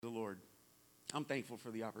The Lord. I'm thankful for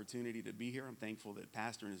the opportunity to be here. I'm thankful that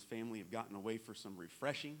Pastor and his family have gotten away for some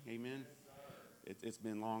refreshing. Amen. It's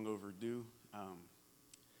been long overdue.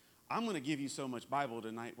 I'm going to give you so much Bible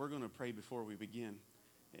tonight. We're going to pray before we begin,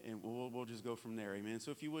 and we'll just go from there. Amen. So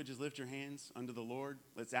if you would, just lift your hands unto the Lord.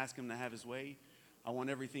 Let's ask him to have his way. I want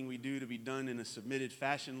everything we do to be done in a submitted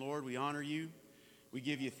fashion, Lord. We honor you. We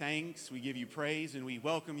give you thanks. We give you praise, and we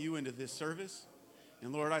welcome you into this service.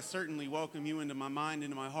 And Lord, I certainly welcome you into my mind,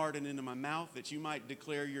 into my heart, and into my mouth, that you might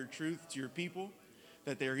declare your truth to your people,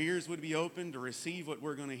 that their ears would be open to receive what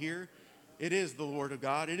we're going to hear. It is the Word of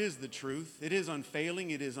God. It is the truth. It is unfailing.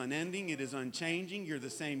 It is unending. It is unchanging. You're the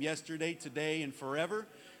same yesterday, today, and forever.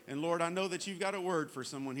 And Lord, I know that you've got a word for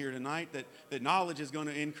someone here tonight, that knowledge is going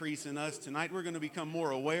to increase in us. Tonight we're going to become more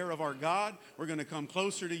aware of our God. We're going to come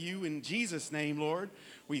closer to you in Jesus' name, Lord.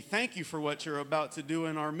 We thank you for what you're about to do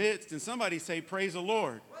in our midst. And somebody say, praise the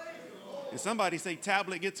Lord. Praise the Lord. And somebody say,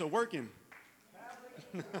 tablet gets a working.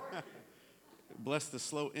 Bless the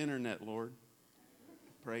slow internet, Lord.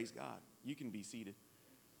 Praise God. You can be seated.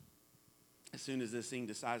 As soon as this thing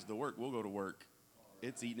decides to work, we'll go to work.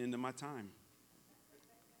 It's eating into my time.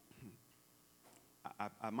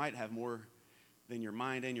 I might have more than your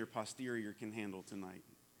mind and your posterior can handle tonight.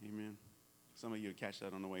 Amen. Some of you will catch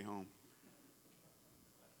that on the way home.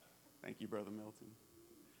 Thank you, Brother Milton.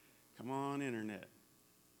 Come on, internet.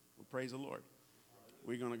 Well, praise the Lord.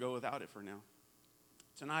 We're going to go without it for now.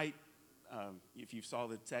 Tonight, if you saw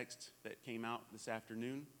the text that came out this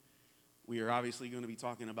afternoon, we are obviously going to be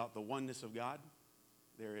talking about the oneness of God.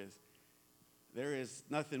 There is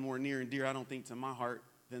nothing more near and dear, I don't think, to my heart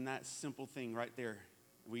than that simple thing right there.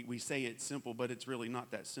 We say it's simple, but it's really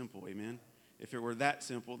not that simple, amen? If it were that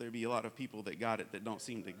simple, there'd be a lot of people that got it that don't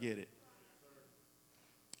seem to get it.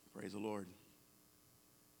 Praise the Lord.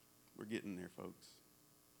 We're getting there, folks.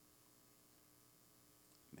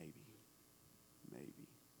 Maybe.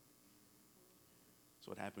 That's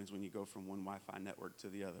what happens when you go from one Wi-Fi network to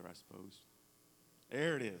the other, I suppose.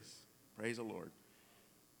 There it is. Praise the Lord.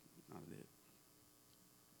 Not it.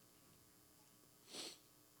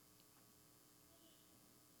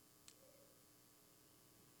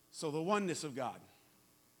 So the oneness of God.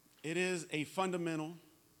 It is a fundamental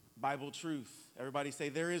Bible truth. Everybody say,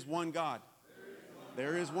 there is one God.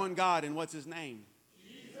 There is one God, and what's his name?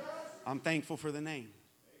 Jesus. I'm thankful for the name.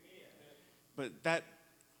 Amen. But that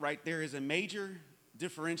right there is a major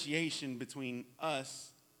differentiation between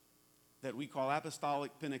us that we call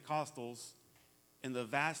apostolic Pentecostals and the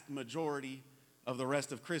vast majority of the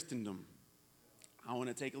rest of Christendom. I want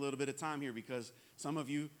to take a little bit of time here because some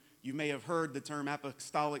of you may have heard the term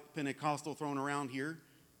apostolic Pentecostal thrown around here,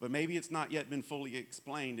 but maybe it's not yet been fully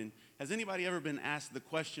explained. And has anybody ever been asked the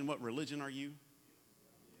question, what religion are you?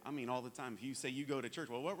 I mean, all the time. If you say you go to church,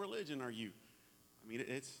 well, what religion are you? I mean,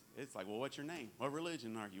 it's like, well, what's your name? What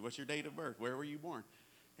religion are you? What's your date of birth? Where were you born?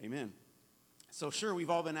 Amen. So sure,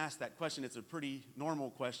 we've all been asked that question. It's a pretty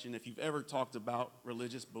normal question. If you've ever talked about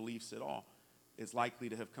religious beliefs at all, it's likely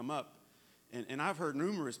to have come up. And I've heard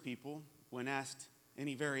numerous people, when asked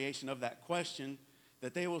any variation of that question,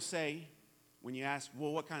 that they will say, when you ask,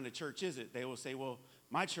 well, what kind of church is it? They will say, well,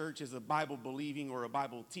 my church is a Bible-believing or a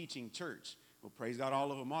Bible-teaching church. Well, praise God,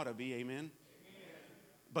 all of them ought to be, amen?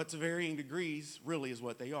 But to varying degrees, really is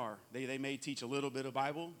what they are. They may teach a little bit of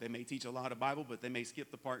Bible. They may teach a lot of Bible, but they may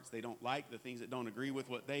skip the parts they don't like, the things that don't agree with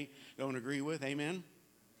what they don't agree with, amen?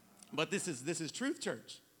 But this is Truth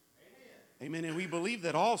Church, amen? And we believe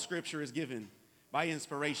that all Scripture is given by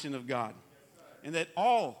inspiration of God, and that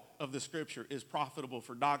all of the Scripture is profitable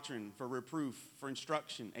for doctrine, for reproof, for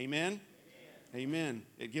instruction, amen? Amen.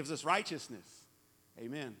 It gives us righteousness,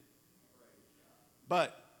 amen.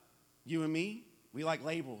 But you and me, we like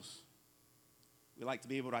labels. We like to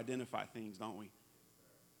be able to identify things, don't we?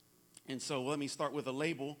 And so let me start with a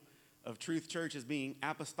label of Truth Church as being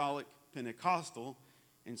apostolic Pentecostal.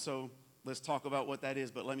 And so let's talk about what that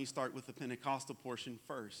is, but let me start with the Pentecostal portion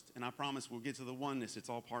first. And I promise we'll get to the oneness. It's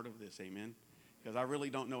all part of this, amen? Because I really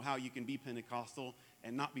don't know how you can be Pentecostal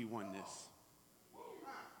and not be oneness.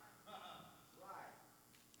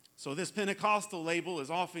 So this Pentecostal label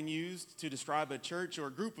is often used to describe a church or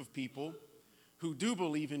a group of people who do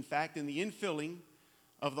believe, in fact, in the infilling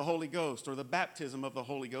of the Holy Ghost or the baptism of the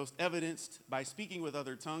Holy Ghost, evidenced by speaking with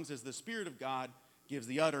other tongues as the Spirit of God gives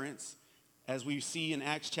the utterance, as we see in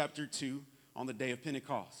Acts chapter 2 on the day of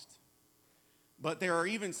Pentecost. But there are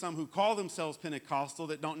even some who call themselves Pentecostal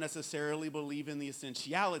that don't necessarily believe in the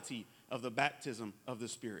essentiality of the baptism of the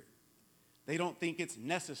Spirit. They don't think it's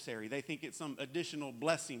necessary. They think it's some additional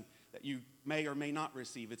blessing that you may or may not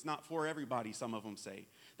receive. It's not for everybody, some of them say.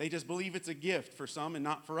 They just believe it's a gift for some and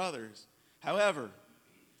not for others. However,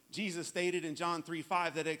 Jesus stated in John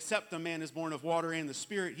 3:5 that except a man is born of water and the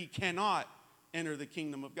Spirit, he cannot enter the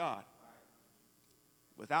kingdom of God.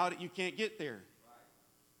 Without it, you can't get there.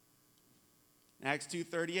 In Acts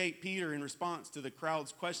 2:38, Peter, in response to the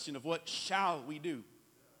crowd's question of what shall we do?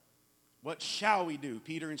 What shall we do?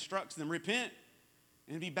 Peter instructs them, repent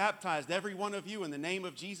and be baptized, every one of you, in the name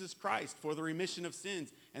of Jesus Christ for the remission of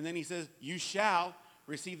sins. And then he says, you shall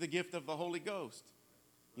receive the gift of the Holy Ghost.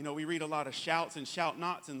 You know, we read a lot of shouts and shout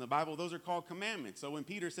nots in the Bible. Those are called commandments. So when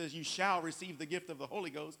Peter says you shall receive the gift of the Holy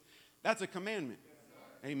Ghost, that's a commandment.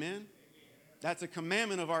 Amen? That's a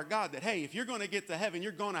commandment of our God that, hey, if you're going to get to heaven,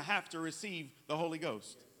 you're going to have to receive the Holy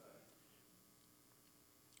Ghost.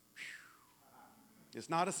 It's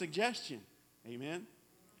not a suggestion. Amen?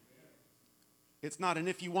 It's not an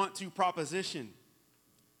if you want to proposition.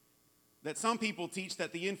 That some people teach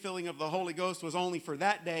that the infilling of the Holy Ghost was only for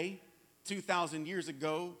that day, 2,000 years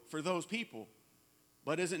ago, for those people,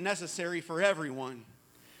 but isn't necessary for everyone.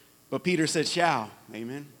 But Peter said shall.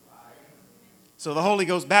 Amen? So the Holy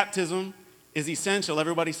Ghost baptism is essential.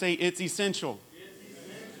 Everybody say it's essential.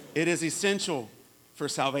 It is essential for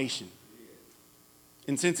salvation.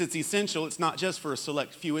 And since it's essential, it's not just for a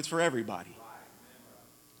select few, it's for everybody.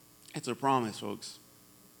 It's a promise, folks.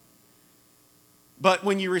 But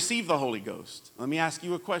when you receive the Holy Ghost, let me ask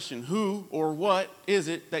you a question. Who or what is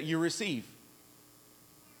it that you receive?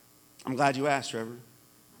 I'm glad you asked, Trevor.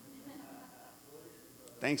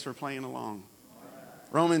 Thanks for playing along.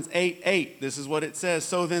 Romans 8:8, this is what it says.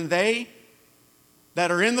 So then they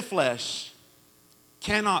that are in the flesh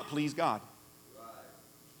cannot please God.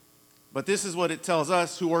 But this is what it tells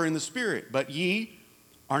us who are in the Spirit. But ye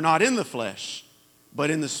are not in the flesh,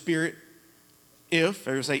 but in the Spirit, if,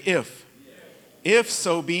 everybody say if. If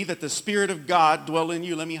so be that the Spirit of God dwell in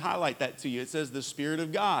you. Let me highlight that to you. It says the Spirit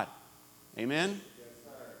of God. Amen? Yes,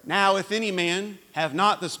 now, if any man have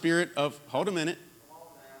not the Spirit of, hold a minute,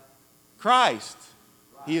 Christ,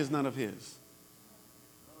 he is none of his.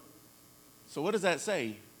 So what does that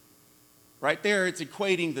say? Right there, it's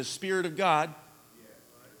equating the Spirit of God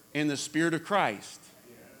and the Spirit of Christ.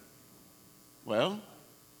 Well,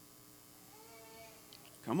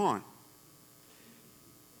 come on.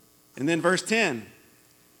 And then verse 10,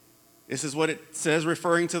 this is what it says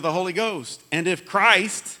referring to the Holy Ghost. And if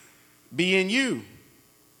Christ be in you,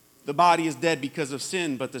 the body is dead because of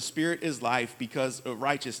sin, but the Spirit is life because of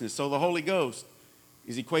righteousness. So the Holy Ghost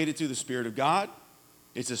is equated to the Spirit of God.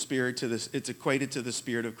 It's equated to the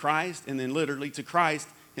Spirit of Christ, and then literally to Christ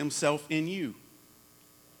himself in you.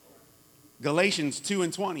 Galatians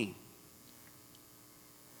 2:20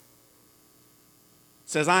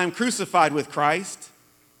 says, I am crucified with Christ.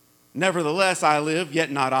 Nevertheless, I live,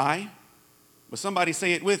 yet not I. But somebody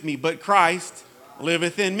say it with me. But Christ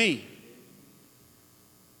liveth in me.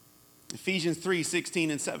 Ephesians 3:16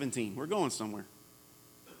 and 17. We're going somewhere.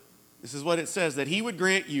 This is what it says, that he would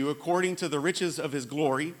grant you, according to the riches of his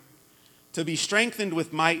glory, to be strengthened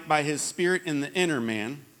with might by his Spirit in the inner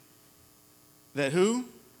man. That who?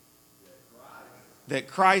 That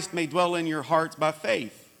Christ may dwell in your hearts by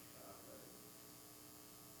faith.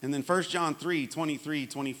 And then 1 John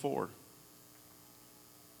 3:23-24.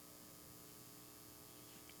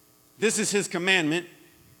 This is his commandment,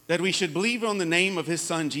 that we should believe on the name of his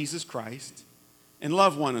Son, Jesus Christ, and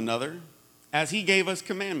love one another, as he gave us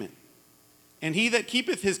commandment. And he that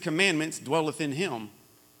keepeth his commandments dwelleth in him,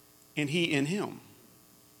 and he in him.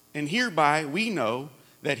 And hereby we know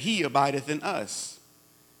that he abideth in us,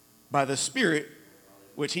 by the Spirit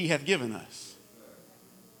which he hath given us.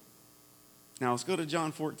 Now let's go to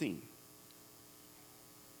John 14.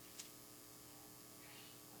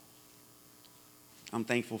 I'm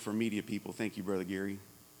thankful for media people. Thank you, Brother Gary.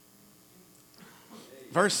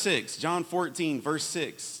 Verse 6, John 14, verse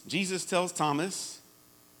 6. Jesus tells Thomas,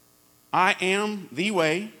 I am the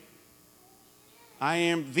way, I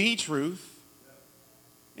am the truth,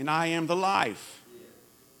 and I am the life.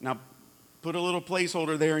 Now, put a little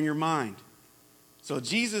placeholder there in your mind. So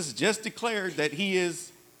Jesus just declared that he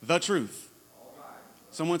is the truth.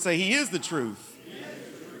 Someone say, he is the truth.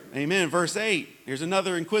 Amen. Verse 8, there's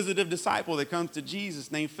another inquisitive disciple that comes to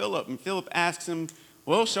Jesus named Philip. And Philip asks him,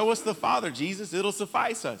 well, show us the Father, Jesus. It'll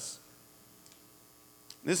suffice us.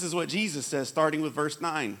 This is what Jesus says, starting with verse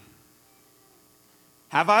 9.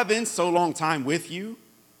 Have I been so long time with you,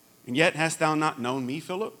 and yet hast thou not known me,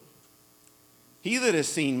 Philip? He that has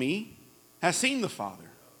seen me has seen the Father.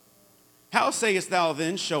 How sayest thou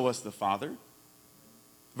then, show us the Father?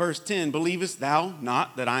 Verse 10, believest thou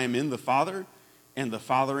not that I am in the Father, and the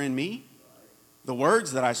Father in me? The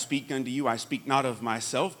words that I speak unto you, I speak not of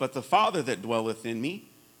myself, but the Father that dwelleth in me,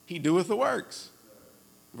 he doeth the works.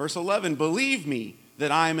 Verse 11, believe me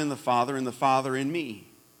that I am in the Father and the Father in me.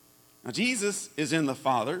 Now, Jesus is in the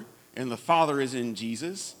Father and the Father is in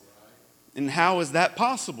Jesus. And how is that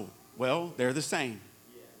possible? Well, they're the same.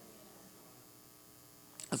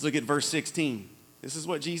 Let's look at verse 16. This is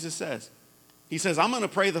what Jesus says. He says, I'm going to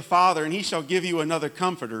pray the Father, and he shall give you another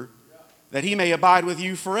comforter, that he may abide with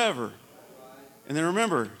you forever. And then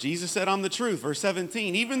remember, Jesus said, I'm the truth. Verse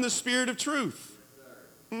 17, even the Spirit of truth.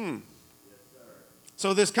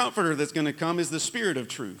 So this comforter that's going to come is the Spirit of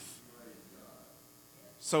truth.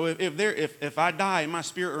 So if I die and my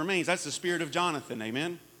spirit remains, that's the spirit of Jonathan,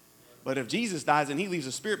 amen? But if Jesus dies and he leaves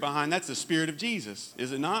a spirit behind, that's the Spirit of Jesus,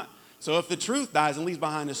 is it not? So if the truth dies and leaves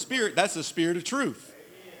behind a spirit, that's the Spirit of truth.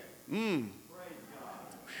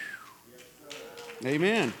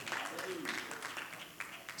 Amen.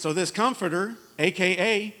 So this comforter,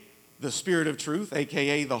 a.k.a. the Spirit of truth,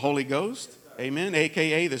 a.k.a. the Holy Ghost, amen,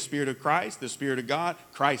 a.k.a. the Spirit of Christ, the Spirit of God,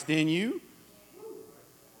 Christ in you.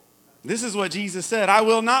 This is what Jesus said, I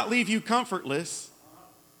will not leave you comfortless.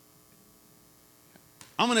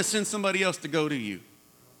 I'm going to send somebody else to go to you.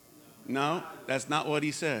 No, that's not what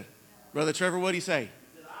he said. Brother Trevor, what did he say?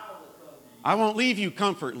 I won't leave you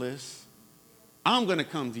comfortless. I'm going to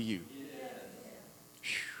come to you.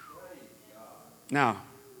 Now,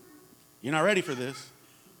 you're not ready for this.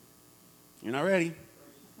 You're not ready.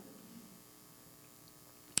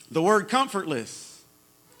 The word comfortless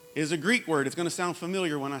is a Greek word. It's going to sound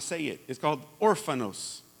familiar when I say it. It's called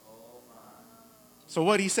orphanos. So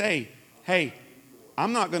what did he say? Hey,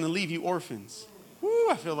 I'm not going to leave you orphans. Woo,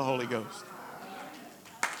 I feel the Holy Ghost.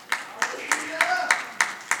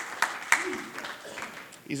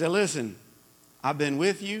 He said, listen, I've been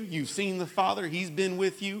with you. You've seen the Father. He's been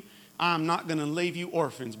with you. I'm not going to leave you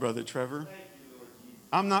orphans, Brother Trevor.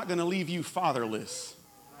 I'm not going to leave you fatherless.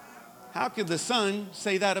 How could the Son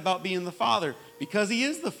say that about being the Father? Because he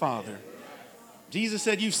is the Father. Jesus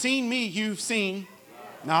said, you've seen me, you've seen.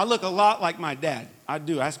 Now, I look a lot like my dad. I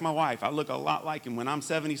do. Ask my wife. I look a lot like him. When I'm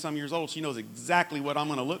 70-some years old, she knows exactly what I'm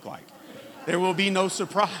going to look like. There will be no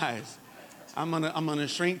surprise. I'm gonna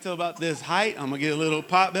shrink to about this height. I'm going to get a little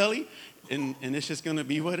pot belly, and it's just going to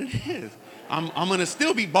be what it is. I'm going to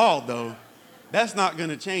still be bald, though. That's not going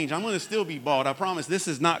to change. I'm going to still be bald. I promise this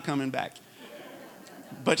is not coming back.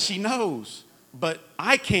 But she knows. But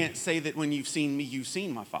I can't say that when you've seen me, you've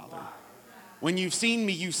seen my Father. When you've seen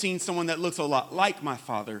me, you've seen someone that looks a lot like my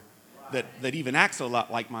Father, that even acts a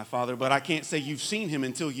lot like my Father. But I can't say you've seen him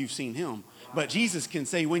until you've seen him. But Jesus can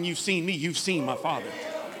say, when you've seen me, you've seen my Father.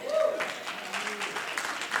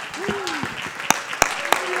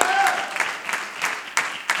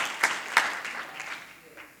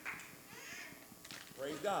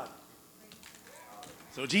 Praise God.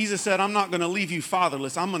 So Jesus said, I'm not going to leave you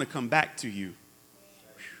fatherless. I'm going to come back to you.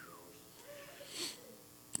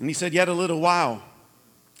 And he said, yet a little while,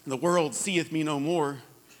 the world seeth me no more,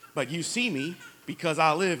 but you see me, because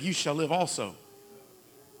I live, you shall live also.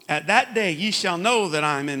 At that day ye shall know that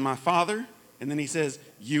I am in my Father. And then he says,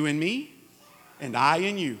 you in me, and I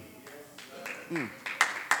in you.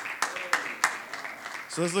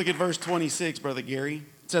 So let's look at verse 26, Brother Gary.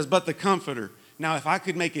 It says, but the Comforter. Now, if I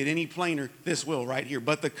could make it any plainer, this will right here.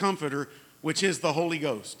 But the Comforter, which is the Holy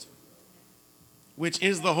Ghost. Which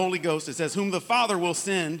is the Holy Ghost. It says, whom the Father will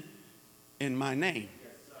send in my name.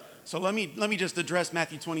 So let me just address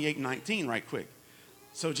Matthew 28:19 right quick.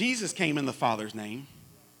 So Jesus came in the Father's name.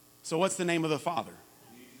 So what's the name of the Father?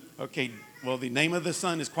 Okay, well, the name of the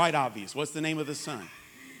Son is quite obvious. What's the name of the Son?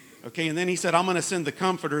 Okay, and then he said, I'm going to send the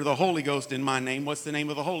Comforter, the Holy Ghost, in my name. What's the name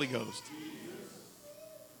of the Holy Ghost?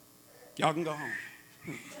 Y'all can go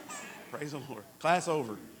home. Praise the Lord. Class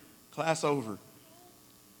over. Class over.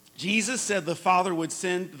 Jesus said the Father would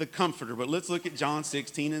send the Comforter, but let's look at John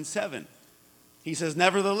 16:7. He says,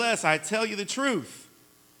 nevertheless, I tell you the truth.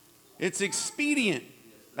 It's expedient.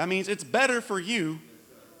 That means it's better for you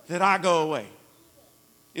that I go away.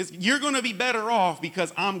 You're going to be better off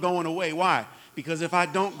because I'm going away. Why? Because if I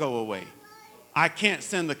don't go away, I can't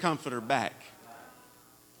send the Comforter back.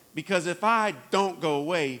 Because if I don't go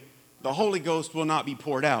away, the Holy Ghost will not be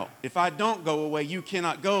poured out. If I don't go away, you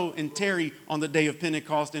cannot go and tarry on the day of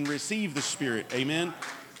Pentecost and receive the Spirit. Amen.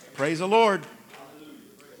 Praise the Lord.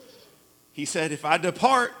 He said, if I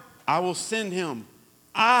depart, I will send him.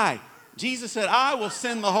 Jesus said, I will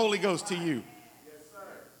send the Holy Ghost to you.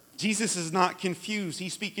 Jesus is not confused.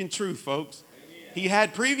 He's speaking truth, folks. He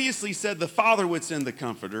had previously said the Father would send the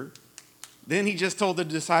Comforter. Then he just told the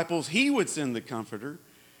disciples he would send the Comforter.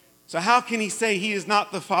 So how can he say he is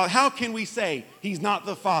not the Father? How can we say he's not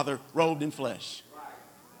the Father robed in flesh?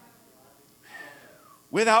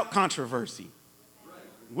 Without controversy.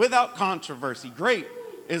 Without controversy. Great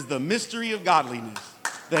is the mystery of godliness.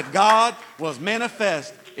 that God was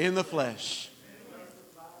manifest in the flesh.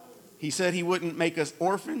 He said he wouldn't make us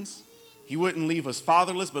orphans. He wouldn't leave us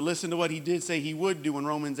fatherless. But listen to what he did say he would do in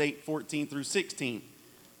Romans 8:14 through 16.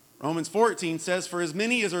 Romans 14 says, for as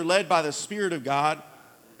many as are led by the Spirit of God,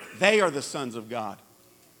 they are the sons of God.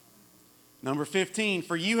 Number 15,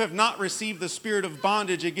 for you have not received the spirit of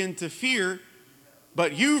bondage again to fear,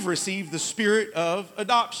 but you've received the spirit of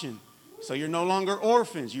adoption. So you're no longer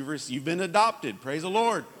orphans. You've been adopted. Praise the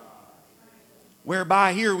Lord.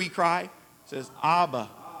 Whereby here we cry, it says, Abba,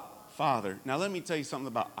 Father. Now let me tell you something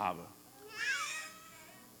about Abba.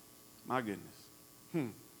 My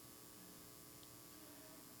goodness.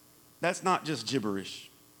 That's not just gibberish.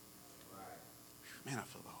 Man, I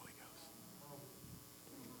feel the Holy Ghost.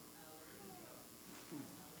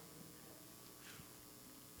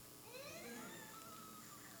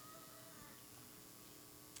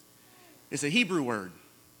 It's a Hebrew word.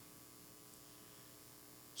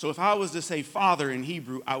 So if I was to say father in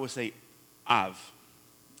Hebrew, I would say Av,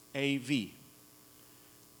 A-V.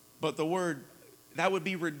 But the word, that would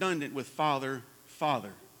be redundant with father,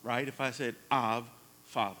 father, right? If I said Av,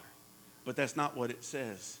 father. But that's not what it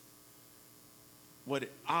says.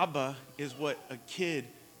 Abba is what a kid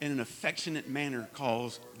in an affectionate manner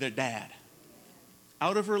calls their dad.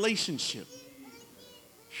 Out of relationship.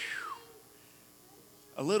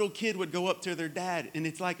 A little kid would go up to their dad, and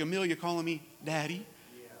it's like Amelia calling me daddy.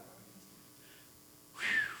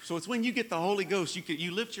 So it's when you get the Holy Ghost,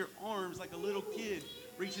 you lift your arms like a little kid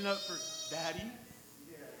reaching up for daddy.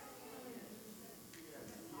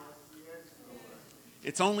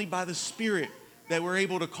 It's only by the Spirit that we're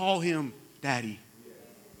able to call him daddy.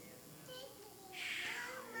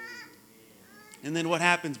 And then what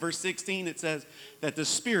happens? Verse 16, it says that the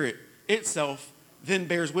Spirit itself then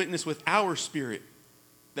bears witness with our spirit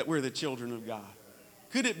that we're the children of God.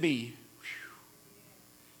 Could it be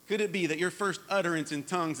that your first utterance in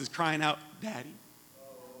tongues is crying out, Daddy?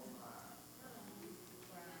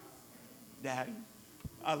 Daddy.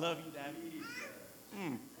 I love you,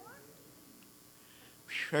 Daddy.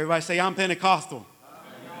 Everybody say, I'm Pentecostal.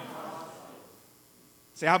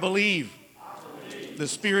 Say, I believe. The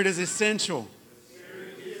Spirit is essential.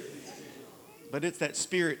 But it's that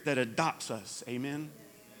Spirit that adopts us. Amen?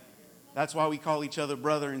 That's why we call each other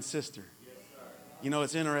brother and sister. You know,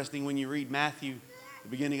 it's interesting when you read Matthew, the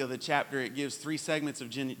beginning of the chapter, it gives 3 segments of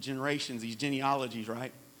generations, these genealogies,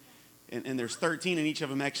 right? And there's 13 in each of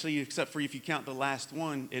them, actually, except for if you count the last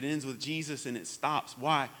one. It ends with Jesus and it stops.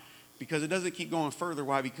 Why? Because it doesn't keep going further.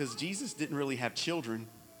 Why? Because Jesus didn't really have children.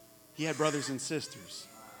 He had brothers and sisters.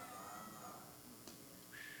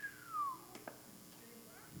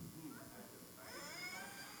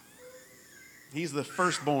 He's the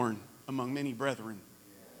firstborn among many brethren.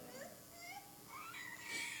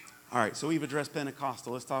 All right, so we've addressed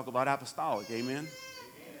Pentecostal. Let's talk about apostolic. Amen?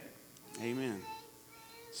 Amen.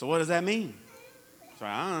 So what does that mean?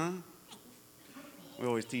 So, we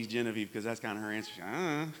always tease Genevieve because that's kind of her answer.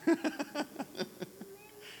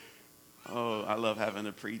 Oh, I love having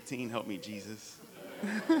a preteen. Help me, Jesus.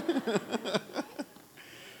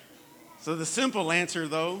 So the simple answer,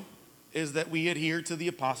 though, is that we adhere to the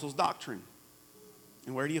apostles' doctrine.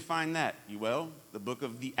 And where do you find that? Well, the book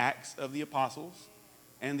of the Acts of the Apostles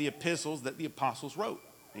and the epistles that the apostles wrote.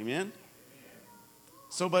 Amen?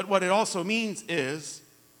 So, but what it also means is,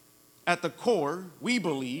 at the core, we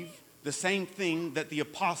believe the same thing that the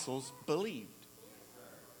apostles believed.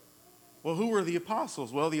 Well, who were the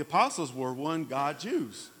apostles? Well, the apostles were one God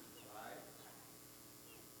Jews.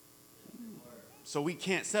 So we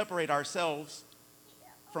can't separate ourselves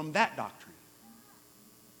from that doctrine.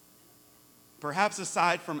 Perhaps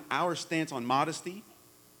aside from our stance on modesty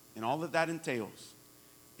and all that entails,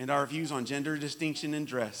 and our views on gender distinction and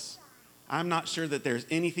dress, I'm not sure that there's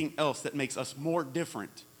anything else that makes us more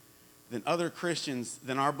different than other Christians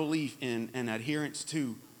than our belief in and adherence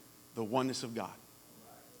to the oneness of God.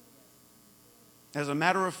 As a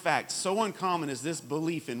matter of fact, so uncommon is this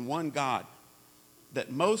belief in one God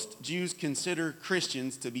that most Jews consider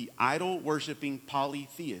Christians to be idol-worshiping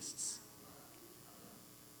polytheists,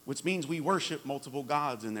 which means we worship multiple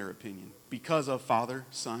gods in their opinion because of Father,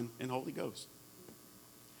 Son, and Holy Ghost.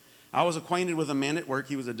 I was acquainted with a man at work.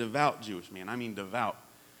 He was a devout Jewish man. I mean devout.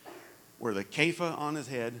 Wore the kepha on his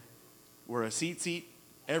head, wore a tzitzit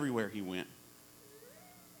everywhere he went.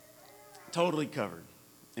 Totally covered.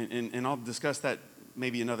 And I'll discuss that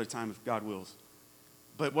maybe another time if God wills.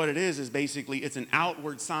 But what it is basically it's an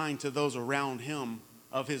outward sign to those around him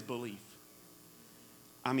of his belief.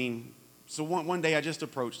 I mean, so one day I just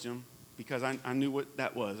approached him because I knew what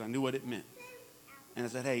that was. I knew what it meant. And I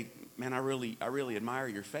said, hey, man, I really admire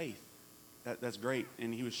your faith. That's great.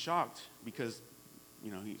 And he was shocked because,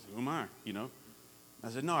 he's, who am I, I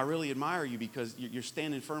said, no, I really admire you because you're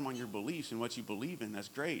standing firm on your beliefs and what you believe in. That's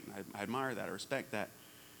great. I admire that. I respect that.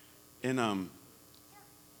 And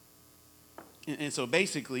so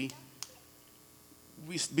basically,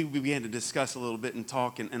 we began to discuss a little bit and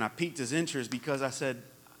talk, and I piqued his interest because I said,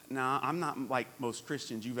 nah, I'm not like most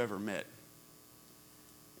Christians you've ever met.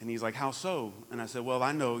 And he's like, how so? And I said, well,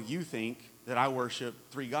 I know you think that I worship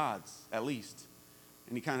 3 gods, at least.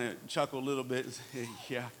 And he kind of chuckled a little bit and said,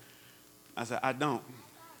 yeah. I said, I don't.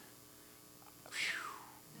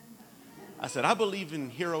 I said, I believe in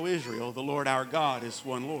Hear, O Israel, the Lord our God is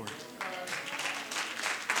one Lord.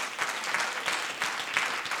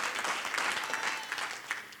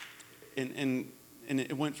 And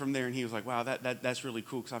it went from there, and he was like, wow, that's really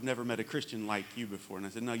cool because I've never met a Christian like you before. And I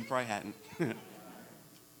said, no, you probably hadn't.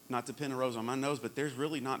 Not to pin a rose on my nose, but there's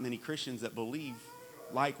really not many Christians that believe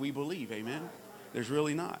like we believe, amen? There's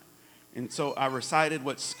really not. And so I recited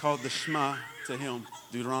what's called the Shema to him,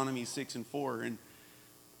 Deuteronomy 6:4. And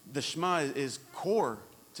the Shema is core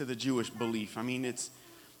to the Jewish belief. I mean, it's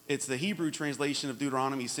the Hebrew translation of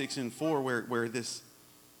Deuteronomy 6:4 where this,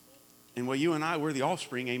 and well, you and I, we're the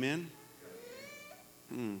offspring, amen?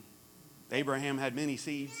 Abraham had many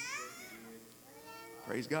seeds.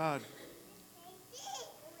 Praise God.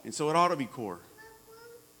 And so it ought to be core.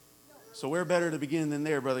 So where better to begin than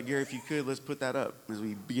there, Brother Gary? If you could, let's put that up as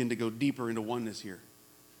we begin to go deeper into oneness here.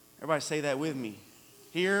 Everybody say that with me.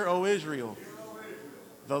 Hear, O Israel,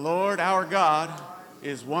 the Lord our God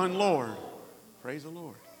is one Lord. Praise the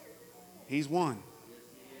Lord. He's one.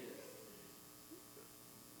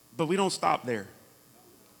 But we don't stop there.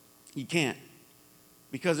 You can't.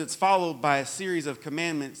 Because it's followed by a series of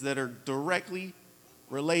commandments that are directly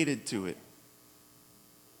related to it.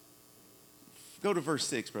 Go to verse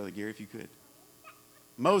 6, Brother Gary, if you could.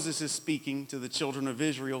 Moses is speaking to the children of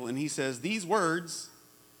Israel, and he says, these words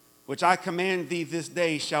which I command thee this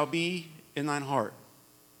day shall be in thine heart.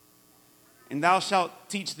 And thou shalt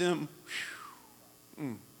teach them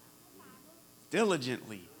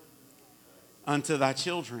diligently unto thy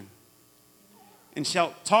children, and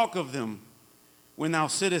shalt talk of them when thou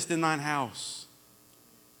sittest in thine house,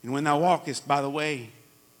 and when thou walkest by the way,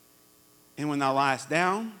 and when thou liest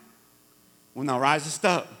down, when thou risest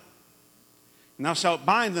up. And thou shalt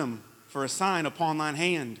bind them for a sign upon thine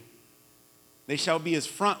hand. They shall be as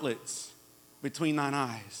frontlets between thine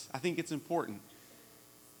eyes. I think it's important.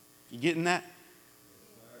 You getting that?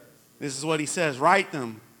 This is what he says. Write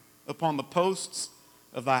them upon the posts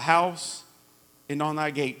of thy house and on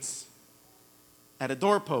thy gates. At a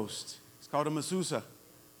doorpost, it's called a mezuzah.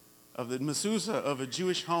 Of the mezuzah of a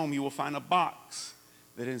Jewish home, you will find a box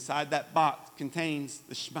that inside that box contains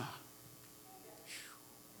the Shema.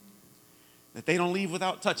 That they don't leave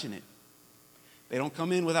without touching it. They don't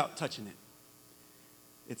come in without touching it.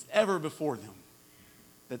 It's ever before them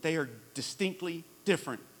that they are distinctly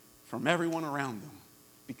different from everyone around them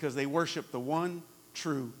because they worship the one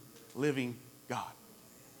true living God.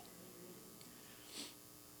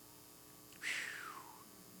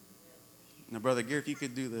 Now, Brother Gary, if you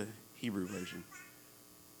could do the Hebrew version.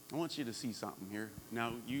 I want you to see something here.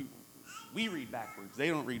 Now, we read backwards. They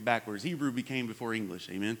don't read backwards. Hebrew became before English,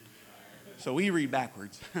 amen? So we read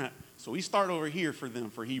backwards. So we start over here for them,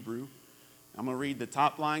 for Hebrew. I'm going to read the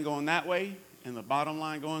top line going that way and the bottom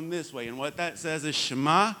line going this way. And what that says is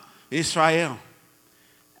Shema Israel.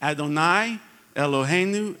 Adonai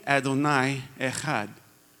Eloheinu Adonai Echad.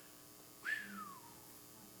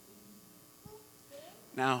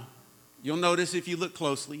 Now, you'll notice if you look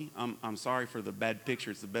closely, I'm sorry for the bad picture.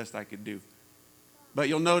 It's the best I could do. But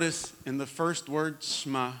you'll notice in the first word,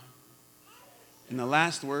 Shema, in the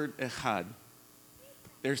last word, Echad,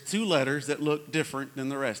 there's 2 letters that look different than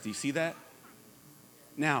the rest. Do you see that?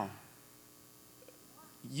 Now,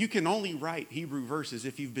 you can only write Hebrew verses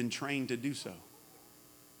if you've been trained to do so.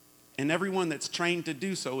 And everyone that's trained to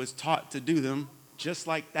do so is taught to do them just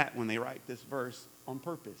like that when they write this verse on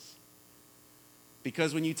purpose.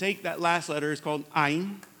 Because when you take that last letter, it's called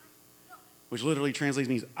Ayin, which literally translates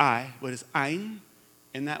means I, but it's Ayin.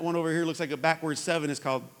 And that one over here looks like a backwards 7 is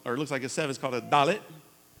called, or it looks like a 7 is called a Dalet.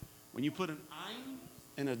 When you put an Ayin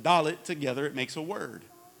and a Dalet together, it makes a word.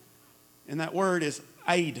 And that word is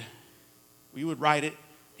Aid. We would write it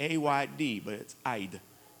A-Y-D, but it's Aid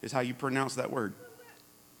is how you pronounce that word.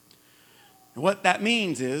 And what that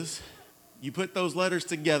means is, you put those letters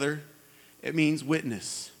together, it means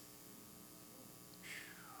witness.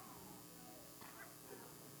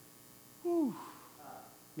 Whew.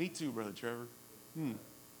 Me too, Brother Trevor.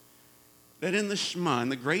 That in the Shema, in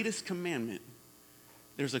the greatest commandment,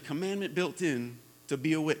 there's a commandment built in to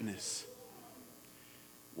be a witness.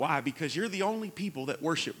 Why? Because you're the only people that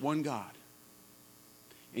worship one God.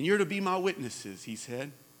 And you're to be my witnesses, he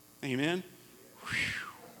said. Amen.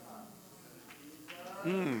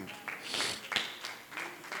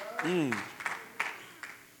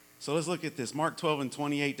 So let's look at this. Mark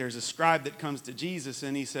 12:28, there's a scribe that comes to Jesus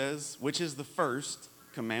and he says, which is the first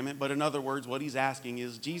commandment? But in other words, what he's asking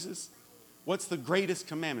is, Jesus, what's the greatest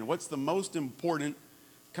commandment? What's the most important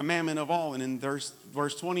commandment of all? And in verse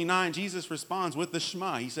 29, Jesus responds with the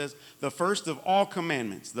Shema. He says, the first of all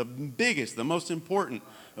commandments, the biggest, the most important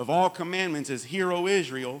of all commandments is, hear, O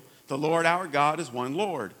Israel, the Lord our God is one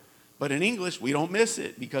Lord. But in English, we don't miss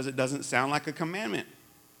it because it doesn't sound like a commandment.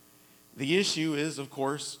 The issue is, of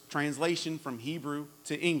course, translation from Hebrew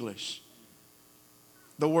to English.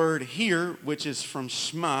 The word hear, which is from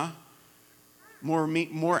Shema,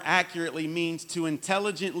 more accurately means to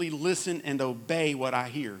intelligently listen and obey what I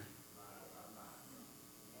hear.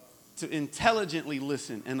 To intelligently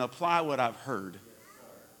listen and apply what I've heard.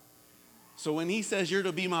 So when he says you're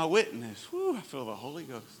to be my witness, whew, I feel the Holy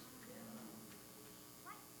Ghost.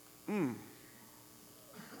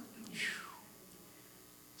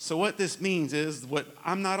 So what this means is, what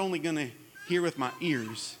I'm not only going to hear with my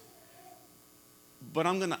ears, but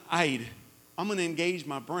I'm going to engage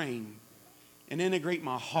my brain and integrate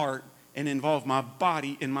my heart and involve my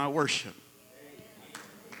body in my worship.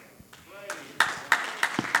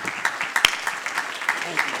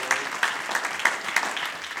 Thank you, Lord.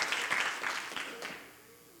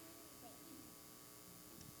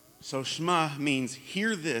 So Shema means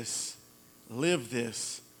hear this, live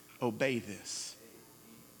this, obey this.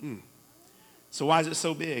 So why is it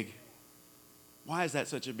so big? Why is that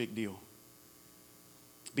such a big deal?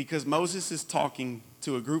 Because Moses is talking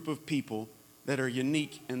to a group of people that are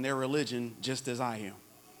unique in their religion just as I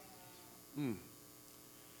am.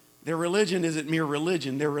 Their religion isn't mere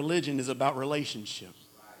religion. Their religion is about relationship.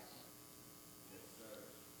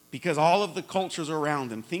 Because all of the cultures around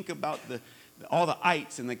them, think about all the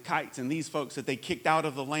ites and the kites and these folks that they kicked out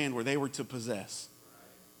of the land where they were to possess.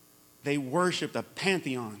 They worshiped a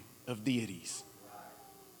pantheon of deities.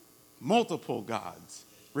 Multiple gods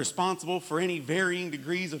responsible for any varying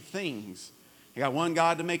degrees of things. You got one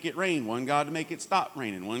God to make it rain, one God to make it stop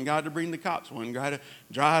raining, one God to bring the cops, one God to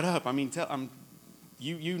dry it up. I mean,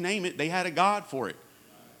 you name it, they had a God for it.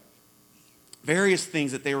 Various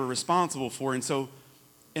things that they were responsible for. And so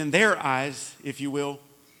in their eyes, if you will,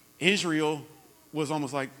 Israel was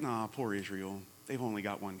almost like, nah, poor Israel. They've only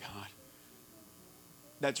got one God.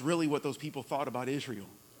 That's really what those people thought about Israel.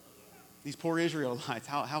 These poor Israelites,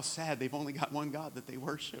 how sad they've only got one God that they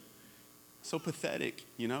worship. So pathetic,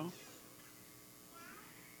 you know?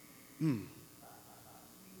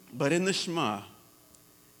 But in the Shema,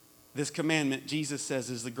 this commandment, Jesus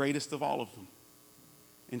says, is the greatest of all of them.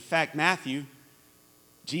 In fact, Matthew,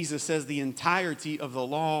 Jesus says the entirety of the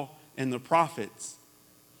law and the prophets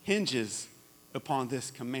hinges upon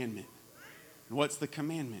this commandment. And what's the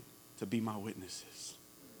commandment? To be my witnesses.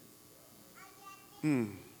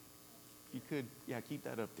 You could, keep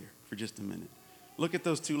that up there for just a minute. Look at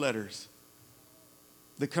those two letters.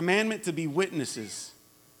 The commandment to be witnesses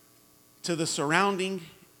to the surrounding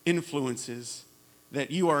influences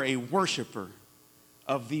that you are a worshiper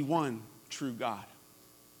of the one true God.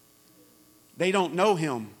 They don't know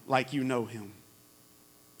him like you know him.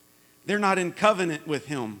 They're not in covenant with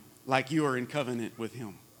him like you are in covenant with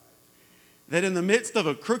him. That in the midst of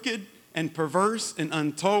a crooked and perverse and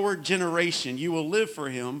untoward generation, you will live for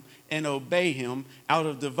him and obey him out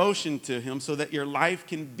of devotion to him so that your life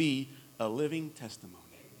can be a living testimony.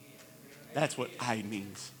 That's what I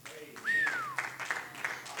means.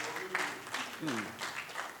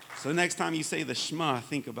 So next time you say the Shema,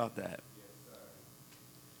 think about that.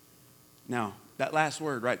 Now, that last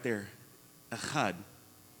word right there, echad.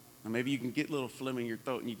 Now maybe you can get a little phlegm in your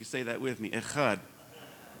throat and you can say that with me, echad.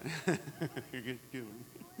 Good.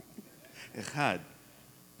 Echad.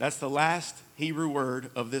 That's the last Hebrew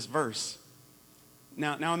word of this verse.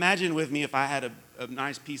 Now imagine with me if I had a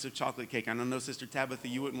nice piece of chocolate cake. I know, Sister Tabitha,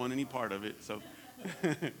 you wouldn't want any part of it. So,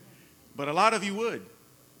 but a lot of you would.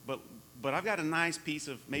 But I've got a nice piece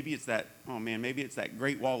of, maybe it's that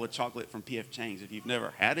Great Wall of Chocolate from P.F. Chang's. If you've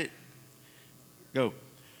never had it, go.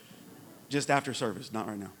 Just after service, not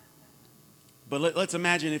right now. But let's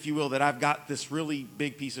imagine, if you will, that I've got this really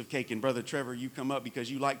big piece of cake, and Brother Trevor, you come up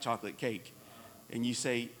because you like chocolate cake, and you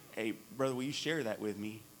say, hey, brother, will you share that with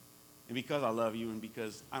me? And because I love you and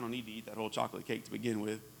because I don't need to eat that whole chocolate cake to begin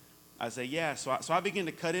with, I say, yeah. So I begin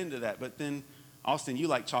to cut into that. But then, Austin, you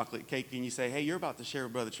like chocolate cake, and you say, hey, you're about to share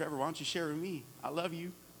with Brother Trevor. Why don't you share with me? I love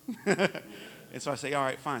you. And so I say, all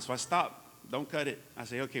right, fine. So I stop don't cut it. I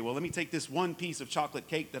say, okay, well, let me take this one piece of chocolate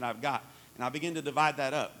cake that I've got, and I begin to divide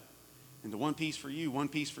that up into one piece for you, one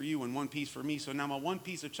piece for you, and one piece for me. So now my one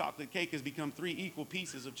piece of chocolate cake has become 3 equal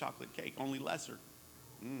pieces of chocolate cake, only lesser.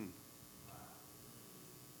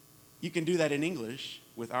 You can do that in English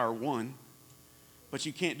with our one, but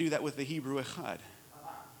you can't do that with the Hebrew echad.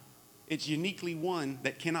 It's uniquely one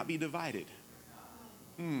that cannot be divided.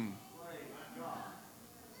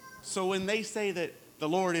 So when they say that the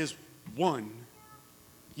Lord is one,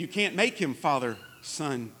 you can't make him Father,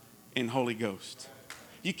 Son, and Holy Ghost.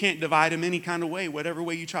 You can't divide him any kind of way, whatever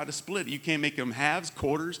way you try to split it. You can't make him halves,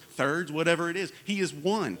 quarters, thirds, whatever it is. He is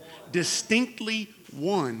one, distinctly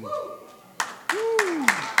one. Woo.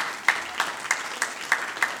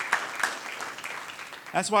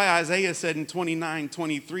 That's why Isaiah said in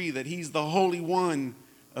 29:23 that he's the Holy One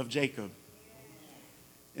of Jacob.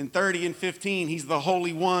 In 30 and 15, he's the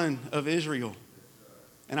Holy One of Israel.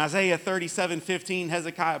 In Isaiah 37:15,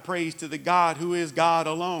 Hezekiah prays to the God who is God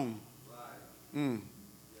alone.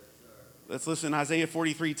 Let's listen to Isaiah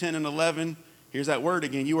 43:10 and 11. Here's that word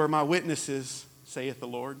again. You are my witnesses, saith the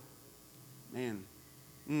Lord. Man.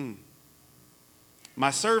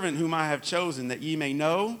 My servant whom I have chosen, that ye may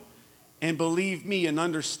know and believe me and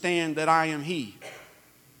understand that I am he.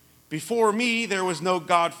 Before me there was no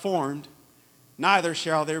God formed, neither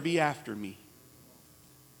shall there be after me.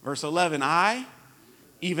 Verse 11, I,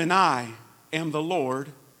 even I, am the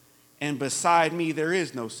Lord, and beside me there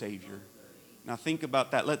is no Savior. Now think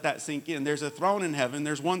about that. Let that sink in. There's a throne in heaven.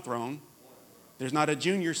 There's one throne. There's not a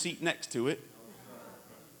junior seat next to it.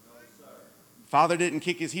 Father didn't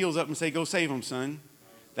kick his heels up and say, go save him, son.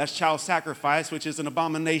 That's child sacrifice, which is an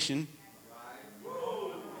abomination.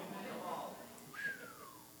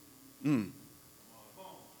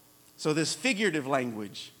 So this figurative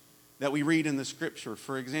language that we read in the scripture,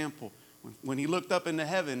 for example, when he looked up into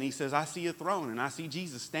heaven, he says, I see a throne, and I see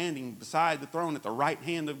Jesus standing beside the throne at the right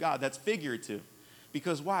hand of God. That's figurative.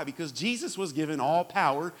 Because why? Because Jesus was given all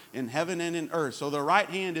power in heaven and in earth. So the right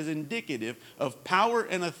hand is indicative of power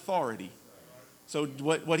and authority. So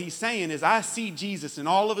what he's saying is, I see Jesus in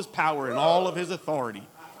all of his power and all of his authority.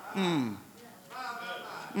 Woo.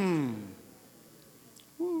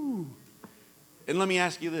 And let me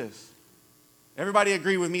ask you this. Everybody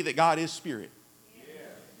agree with me that God is spirit?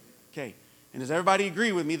 Okay. And does everybody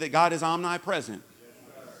agree with me that God is omnipresent?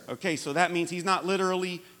 Okay, so that means he's not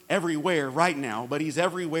literally everywhere right now, but he's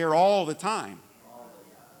everywhere all the time.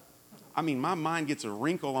 I mean, my mind gets a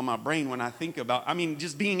wrinkle on my brain when I think about,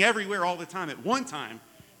 just being everywhere all the time at one time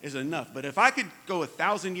is enough. But if I could go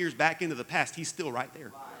 1,000 years back into the past, he's still right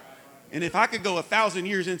there. And if I could go 1,000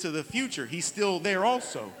 years into the future, he's still there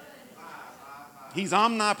also. He's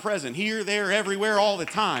omnipresent, here, there, everywhere, all the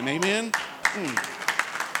time. Amen?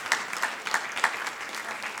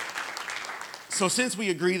 So since we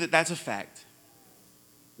agree that that's a fact,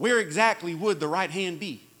 where exactly would the right hand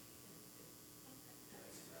be?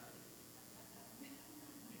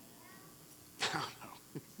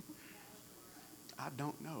 I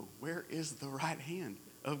don't know. Where is the right hand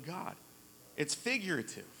of God? It's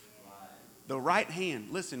figurative. The right hand.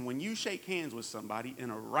 Listen, when you shake hands with somebody in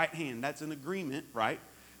a right hand, that's an agreement, right?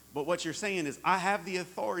 But what you're saying is, I have the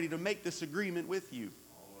authority to make this agreement with you.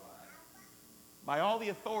 By all the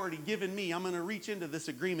authority given me, I'm going to reach into this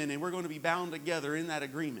agreement and we're going to be bound together in that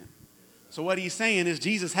agreement. So what he's saying is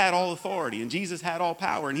Jesus had all authority and Jesus had all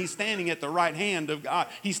power and he's standing at the right hand of God.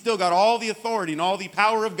 He's still got all the authority and all the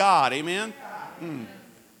power of God. Amen?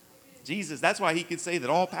 Jesus, that's why he could say that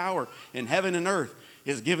all power in heaven and earth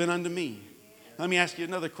is given unto me. Let me ask you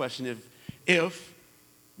another question. If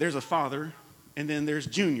there's a father and then there's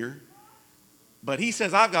Junior, but he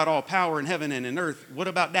says, I've got all power in heaven and in earth, what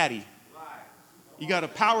about Daddy? You got a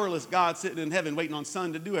powerless God sitting in heaven waiting on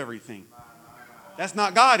Son to do everything. That's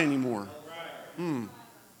not God anymore.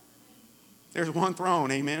 There's one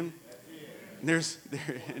throne, amen?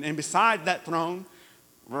 And beside that throne,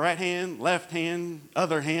 right hand, left hand,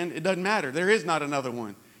 other hand, it doesn't matter. There is not another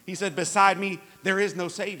one. He said, beside me, there is no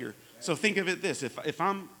Savior. So think of it this, if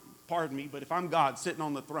I'm God sitting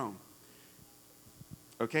on the throne,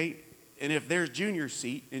 okay, and if there's Junior's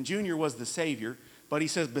seat, and Junior was the Savior, but he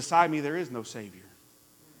says, beside me, there is no Savior.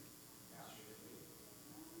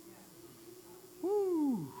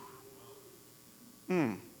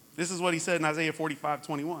 This is what he said in Isaiah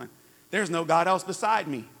 45:21. There's no God else beside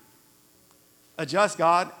me. A just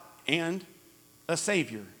God and a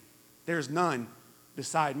Savior. There's none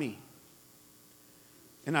beside me.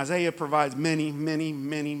 And Isaiah provides many, many,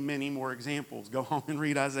 many, many more examples. Go home and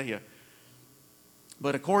read Isaiah.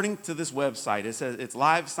 But according to this website, it says it's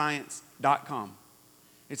livescience.com.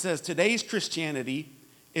 It says today's Christianity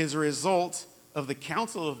is a result of the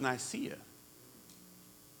Council of Nicaea.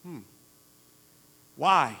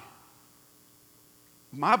 Why?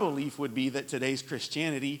 My belief would be that today's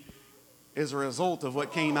Christianity is a result of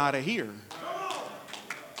what came out of here.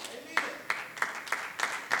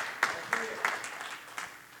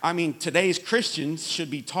 I mean, today's Christians should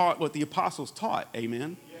be taught what the apostles taught,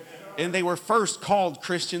 amen? And they were first called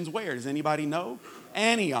Christians where? Does anybody know?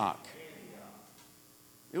 Antioch.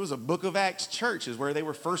 It was a Book of Acts church is where they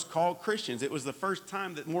were first called Christians. It was the first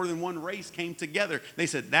time that more than one race came together. They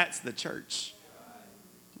said, that's the church.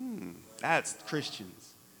 That's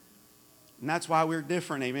Christians. And that's why we're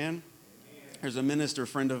different, amen? There's a minister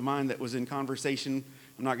friend of mine that was in conversation.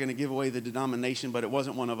 I'm not going to give away the denomination, but it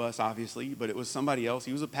wasn't one of us, obviously, but it was somebody else.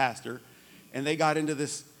 He was a pastor, and they got into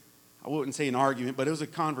this, I wouldn't say an argument, but it was a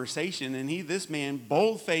conversation, and this man,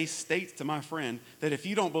 bold-faced, states to my friend that if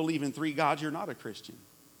you don't believe in three gods, you're not a Christian.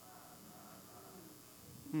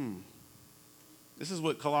 This is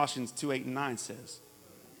what Colossians 2:8-9 says.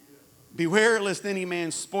 Beware lest any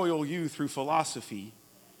man spoil you through philosophy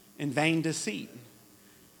and vain deceit,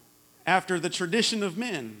 after the tradition of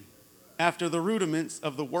men, after the rudiments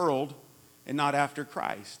of the world, and not after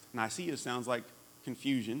Christ. Nicaea sounds like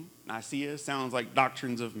confusion. Nicaea sounds like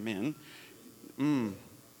doctrines of men.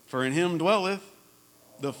 For in him dwelleth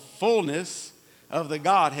the fullness of the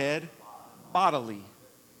Godhead bodily.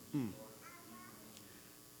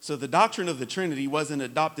 So the doctrine of the Trinity wasn't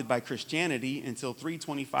adopted by Christianity until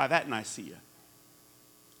 325 at Nicaea.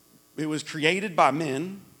 It was created by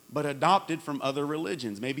men, but adopted from other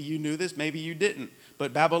religions. Maybe you knew this, maybe you didn't.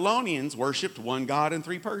 But Babylonians worshiped one God in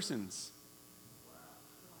three persons.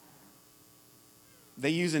 They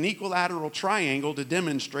use an equilateral triangle to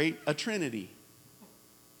demonstrate a Trinity.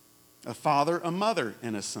 A Father, a Mother,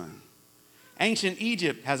 and a Son. Ancient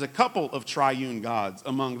Egypt has a couple of triune gods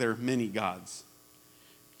among their many gods.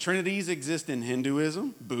 Trinities exist in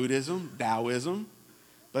Hinduism, Buddhism, Taoism,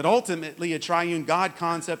 but ultimately a triune God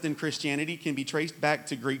concept in Christianity can be traced back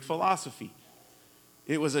to Greek philosophy.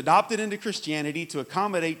 It was adopted into Christianity to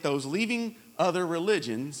accommodate those leaving other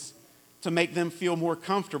religions to make them feel more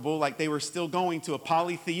comfortable like they were still going to a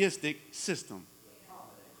polytheistic system.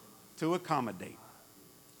 To accommodate.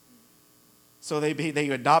 So they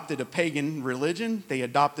adopted a pagan religion, they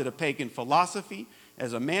adopted a pagan philosophy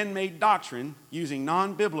as a man-made doctrine using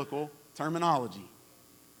non-biblical terminology.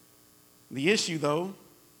 The issue, though,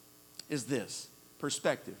 is this: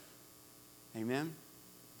 perspective. Amen?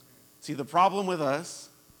 See, the problem with us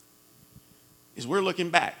is we're looking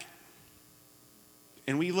back.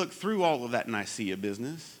 And we look through all of that Nicaea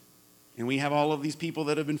business, and we have all of these people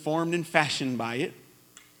that have been formed and fashioned by it.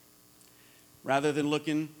 Rather than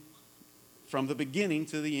looking from the beginning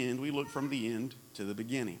to the end, we look from the end to the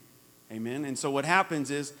beginning. Amen? And so what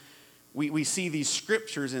happens is we see these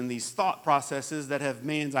scriptures and these thought processes that have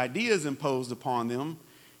man's ideas imposed upon them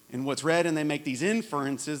and what's read, and they make these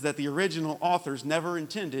inferences that the original authors never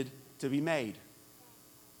intended to be made.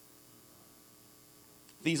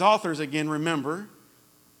 These authors, again, remember,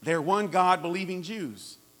 they're one God-believing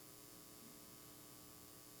Jews.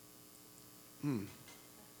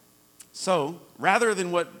 So, rather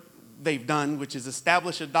than what they've done, which is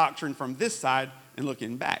establish a doctrine from this side and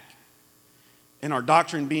looking back, and our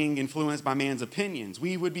doctrine being influenced by man's opinions,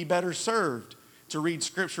 we would be better served to read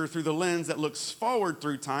Scripture through the lens that looks forward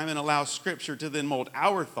through time and allows Scripture to then mold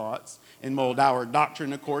our thoughts and mold our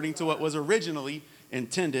doctrine according to what was originally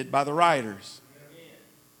intended by the writers.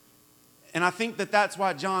 And I think that that's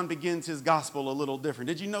why John begins his gospel a little different.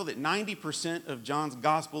 Did you know that 90% of John's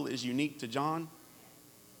gospel is unique to John?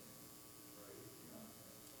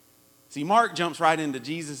 See, Mark jumps right into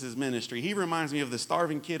Jesus' ministry. He reminds me of the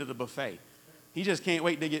starving kid at a buffet. He just can't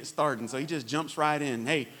wait to get started, and so he just jumps right in.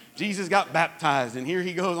 Hey, Jesus got baptized, and here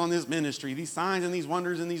he goes on this ministry, these signs and these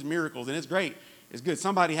wonders and these miracles, and it's great. It's good.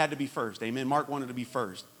 Somebody had to be first. Amen. Mark wanted to be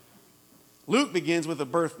first. Luke begins with a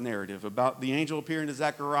birth narrative about the angel appearing to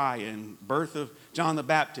Zechariah and birth of John the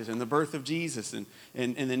Baptist and the birth of Jesus. And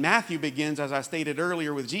then Matthew begins, as I stated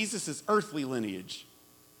earlier, with Jesus' earthly lineage.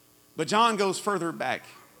 But John goes further back,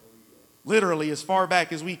 literally as far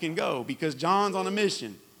back as we can go, because John's on a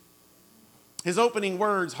mission. His opening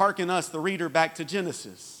words hearken us, the reader, back to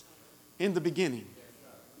Genesis, in the beginning.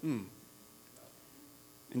 And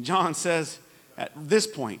John says, at this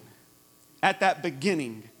point, at that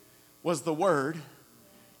beginning was the Word,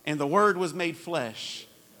 and the Word was made flesh,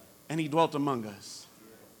 and he dwelt among us.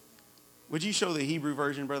 Would you show the Hebrew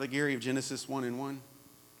version, Brother Gary, of Genesis 1:1?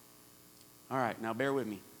 All right, now bear with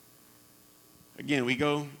me. Again, we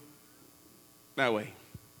go that way.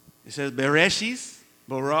 It says, Bereshis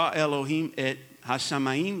bara Elohim et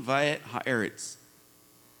hashamayim va'et haaretz.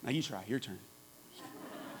 Now you try. Your turn.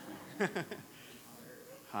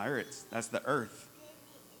 Haaretz. That's the earth.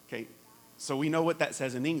 Okay. So we know what that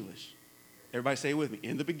says in English. Everybody say it with me.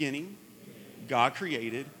 In the beginning, God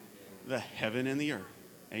created the heaven and the earth.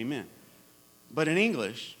 Amen. But in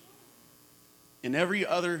English, in every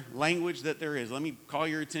other language that there is, let me call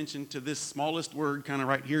your attention to this smallest word kind of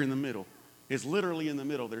right here in the middle. It's literally in the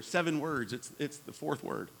middle. There's 7 words. It's the 4th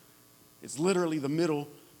word. It's literally the middle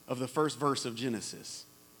of the first verse of Genesis.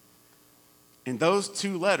 And those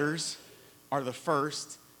 2 letters are the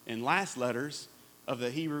first and last letters of the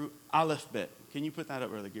Hebrew alphabet. Can you put that up,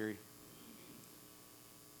 Brother Gary?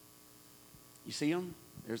 You see them?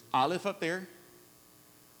 There's Aleph up there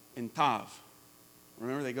and Tav.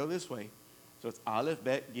 Remember, they go this way. So it's Aleph,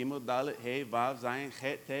 Bet, Gimel, Dalet, He, Vav, Zayin,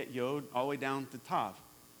 Het, Tet, Yod, all the way down to Tav.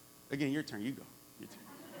 Again, your turn. You go. Your turn.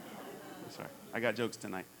 I'm sorry. I got jokes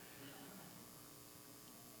tonight.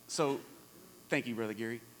 So, thank you, Brother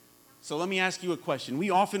Gary. So let me ask you a question.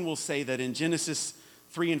 We often will say that in Genesis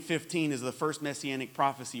 3 and 15 is the first messianic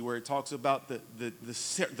prophecy where it talks about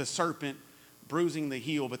the serpent bruising the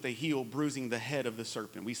heel, but the heel bruising the head of the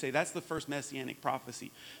serpent. We say that's the first messianic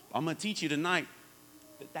prophecy. I'm going to teach you tonight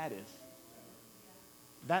that is.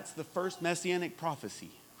 That's the first messianic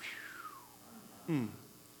prophecy.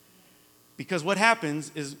 Because what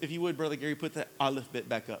happens is, if you would, Brother Gary, put the Aleph bit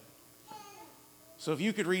back up. So if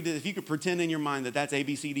you could read it, if you could pretend in your mind that that's A,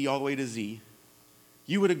 B, C, D all the way to Z,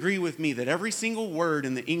 you would agree with me that every single word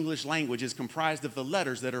in the English language is comprised of the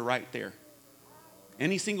letters that are right there.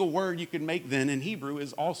 Any single word you could make then in Hebrew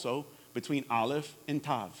is also between Aleph and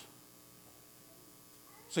Tav.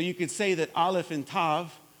 So you could say that Aleph and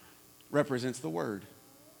Tav represents the word.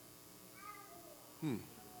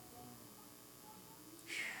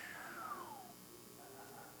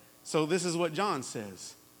 So this is what John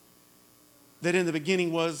says. That in the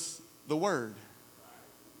beginning was the Word.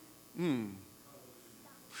 In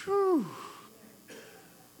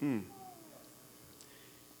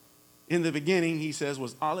the beginning, he says,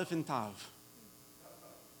 was Aleph and Tav.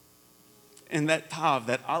 And that Tav,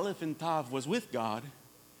 that Aleph and Tav was with God.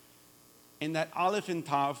 And that Aleph and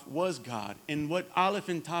Tav was God. And what Aleph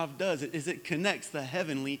and Tav does is it connects the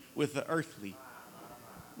heavenly with the earthly.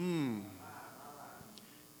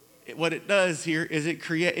 What it does here is it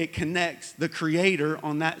connects the Creator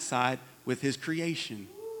on that side with His creation.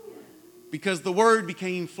 Because the Word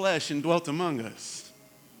became flesh and dwelt among us.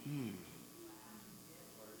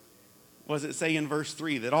 What does it say in verse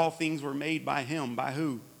 3? That all things were made by Him. By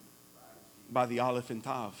who? By the Aleph and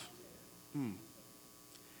Tav.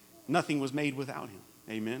 Nothing was made without Him.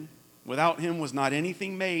 Amen. Without Him was not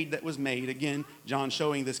anything made that was made. Again, John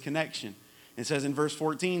showing this connection. It says in verse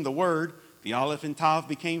 14, the Word, the Aleph and Tav,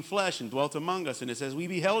 became flesh and dwelt among us. And it says, we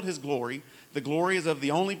beheld His glory. The glory is of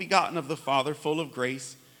the only begotten of the Father, full of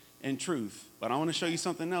grace and truth. But I want to show you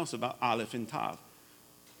something else about Aleph and Tav.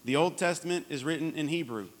 The Old Testament is written in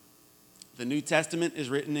Hebrew. The New Testament is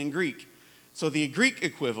written in Greek. So the Greek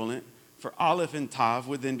equivalent for Aleph and Tav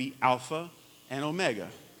would then be Alpha and Omega.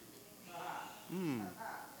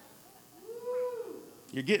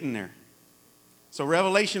 You're getting there. So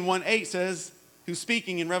Revelation 1:8 says, who's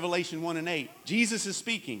speaking in Revelation 1 and 8? Jesus is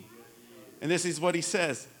speaking. And this is what He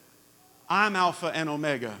says. I'm Alpha and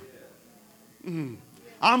Omega.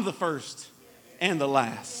 I'm the first and the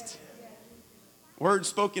last. Words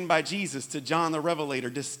spoken by Jesus to John the Revelator,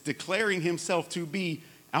 declaring Himself to be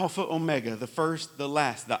Alpha, Omega, the first, the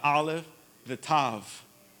last, the Aleph, the Tav.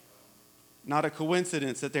 Not a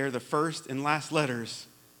coincidence that they're the first and last letters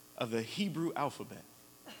of the Hebrew alphabet.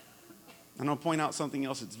 And I'll point out something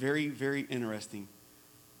else that's very, very interesting.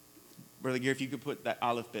 Brother Gary, if you could put that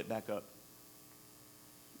Aleph bit back up.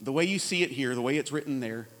 The way you see it here, the way it's written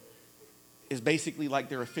there, is basically like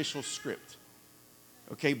their official script.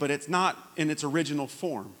 Okay, but it's not in its original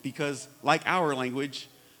form because, like our language,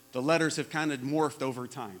 the letters have kind of morphed over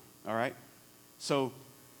time. All right? So,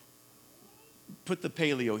 put the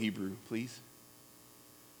Paleo Hebrew, please.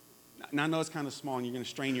 Now, I know it's kind of small and you're going to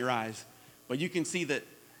strain your eyes, but you can see that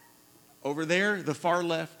over there, the far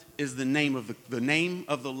left is the name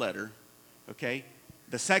of the letter, okay?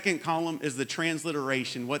 The second column is the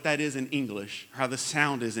transliteration, what that is in English, how the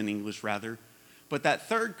sound is in English, rather. But that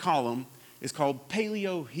third column is called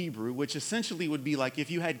Paleo Hebrew, which essentially would be like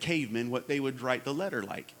if you had cavemen, what they would write the letter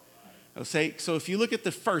like. Okay, so if you look at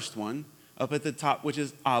the first one up at the top, which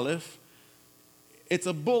is Aleph, it's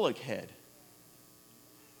a bullock head.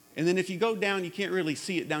 And then if you go down, you can't really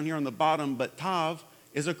see it down here on the bottom, but Tav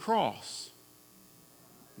is a cross.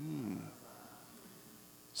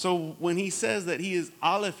 So when he says that he is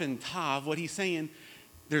Aleph and Tav, what he's saying,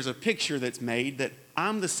 there's a picture that's made that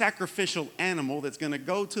I'm the sacrificial animal that's going to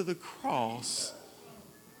go to the cross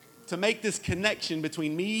to make this connection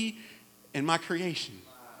between me and my creation.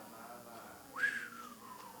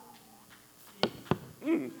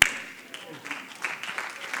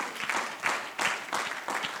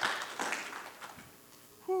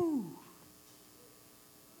 Whew.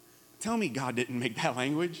 Tell me God didn't make that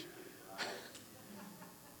language.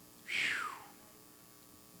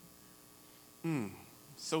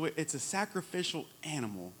 So it's a sacrificial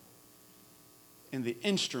animal and the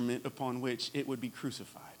instrument upon which it would be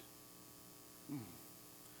crucified.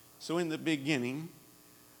 So in the beginning,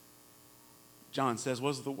 John says,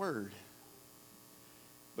 was the Word.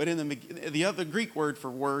 But in the other Greek word for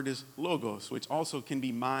word is logos, which also can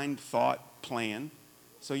be mind, thought, plan.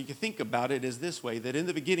 So you can think about it as this way, that in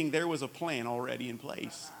the beginning there was a plan already in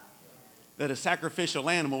place. That a sacrificial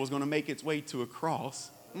animal was going to make its way to a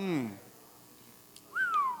cross. Man,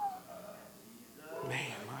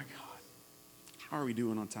 my God. How are we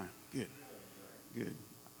doing on time? Good. Good.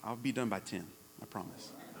 I'll be done by 10, I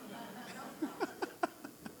promise.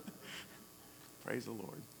 Praise the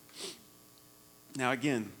Lord. Now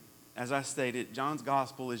again, as I stated, John's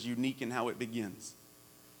gospel is unique in how it begins.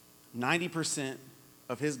 90%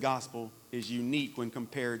 of his gospel is unique when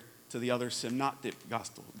compared to the other synoptic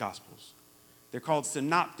gospels. They're called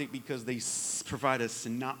synoptic because they provide a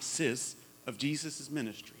synopsis of Jesus'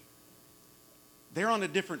 ministry. They're on a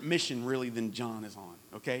different mission, really, than John is on,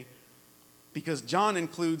 okay? Because John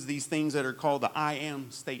includes these things that are called the I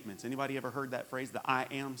am statements. Anybody ever heard that phrase, the I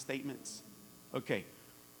am statements? Okay.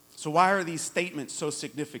 So why are these statements so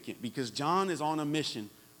significant? Because John is on a mission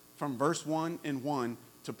from verse 1 and 1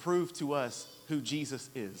 to prove to us who Jesus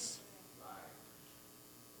is.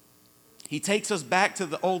 He takes us back to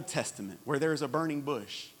the Old Testament where there's a burning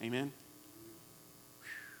bush. Amen?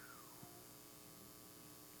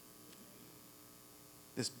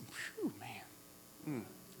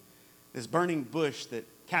 This burning bush that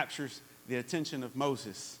captures the attention of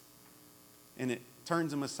Moses and it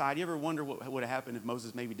turns him aside. You ever wonder what would have happened if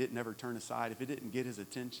Moses maybe didn't ever turn aside, if it didn't get his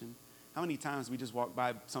attention? How many times we just walk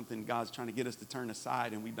by something God's trying to get us to turn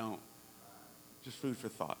aside and we don't? Just food for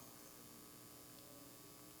thought.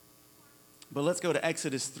 But let's go to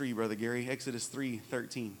Exodus 3, Brother Gary. Exodus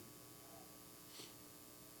 3:13.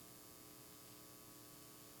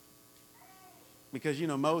 Because,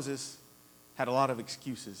 Moses had a lot of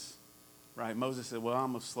excuses, right? Moses said, well,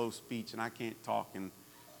 I'm of slow speech and I can't talk. And,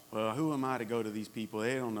 well, who am I to go to these people?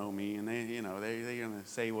 They don't know me. And they're going to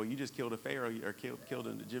say, well, you just killed a Pharaoh or killed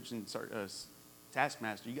an Egyptian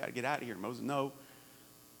taskmaster. You got to get out of here. Moses, no.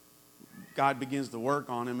 God begins to work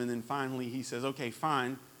on him. And then finally he says, okay,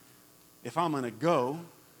 fine. If I'm going to go,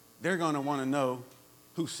 they're going to want to know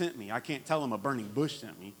who sent me. I can't tell them a burning bush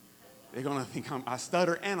sent me. They're going to think I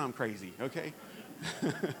stutter and I'm crazy, okay?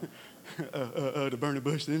 The burning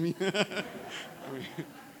bush sent me.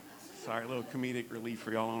 Sorry, a little comedic relief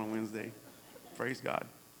for y'all on a Wednesday. Praise God.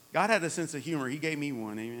 God had a sense of humor. He gave me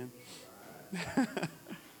one, amen.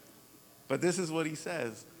 But this is what he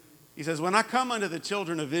says. He says, when I come unto the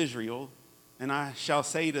children of Israel, and I shall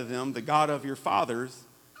say to them, the God of your fathers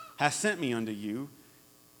has sent me unto you,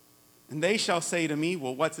 and they shall say to me,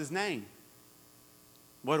 well, what's his name?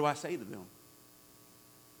 What do I say to them?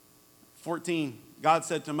 14, God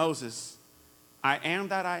said to Moses, I am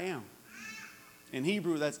that I am. In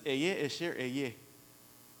Hebrew, that's Ehyeh, Esher, Ehyeh.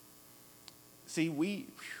 See, man.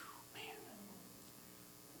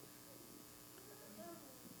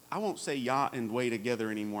 I won't say Yah and Way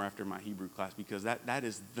together anymore after my Hebrew class because that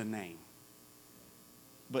is the name.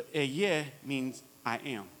 But Ehyeh means I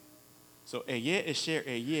am. So Ehyeh, Esher,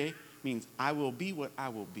 Ehyeh means I will be what I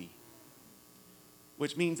will be.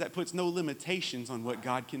 Which means that puts no limitations on what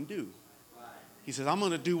God can do. He says, I'm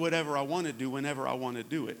going to do whatever I want to do whenever I want to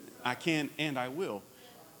do it. I can and I will.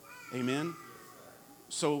 Amen?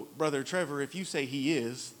 So, Brother Trevor, if you say he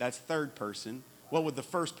is, that's third person. What would the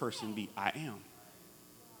first person be? I am.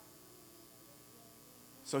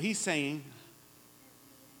 So he's saying,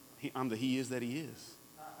 I'm the he is that he is.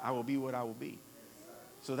 I will be what I will be.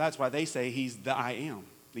 So that's why they say he's the I am.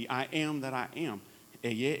 The I am that I am.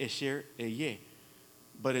 Ehyeh, Esher, Ehyeh.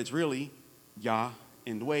 But it's really Yah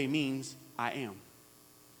and Way means I am.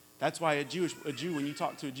 That's why a Jew, when you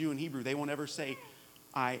talk to a Jew in Hebrew, they won't ever say,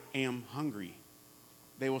 I am hungry.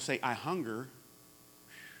 They will say, I hunger,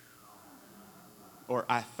 or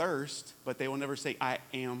I thirst, but they will never say, I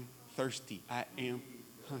am thirsty. I am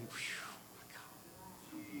hungry.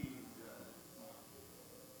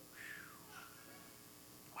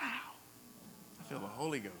 Wow. I feel the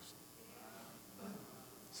Holy Ghost.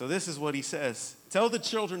 So this is what he says. Tell the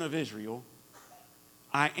children of Israel,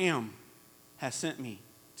 I am has sent me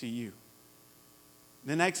to you.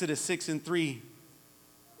 Then Exodus 6:3,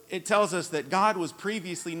 it tells us that God was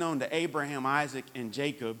previously known to Abraham, Isaac, and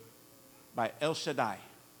Jacob by El Shaddai,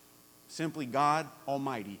 simply God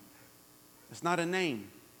Almighty. It's not a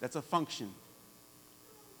name, that's a function.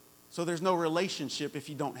 So there's no relationship if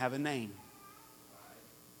you don't have a name.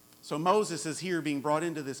 So Moses is here being brought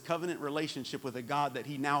into this covenant relationship with a God that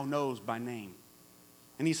he now knows by name.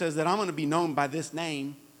 And he says that I'm going to be known by this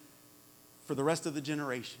name for the rest of the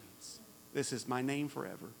generations. This is my name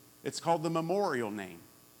forever. It's called the memorial name,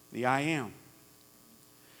 the I Am.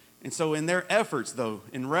 And so in their efforts, though,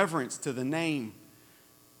 in reverence to the name,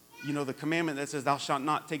 you know, the commandment that says, thou shalt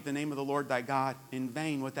not take the name of the Lord thy God in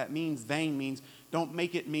vain. What that means, vain means, don't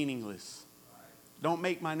make it meaningless. Don't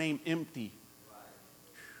make my name empty.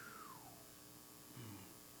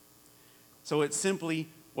 So it's simply,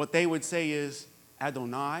 what they would say is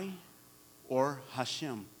Adonai or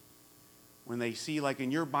Hashem. When they see, like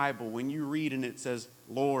in your Bible, when you read and it says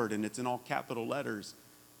Lord and it's in all capital letters,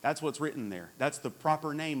 that's what's written there. That's the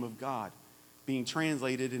proper name of God being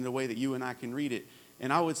translated in a way that you and I can read it.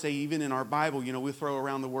 And I would say even in our Bible, you know, we throw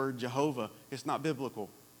around the word Jehovah. It's not biblical.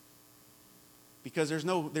 Because there's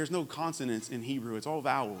no consonants in Hebrew. It's all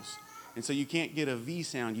vowels. And so you can't get a V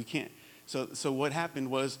sound. You can't. So what happened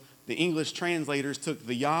was the English translators took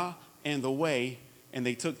the Yah and the Way, and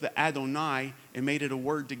they took the Adonai and made it a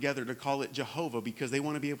word together to call it Jehovah because they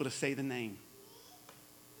want to be able to say the name.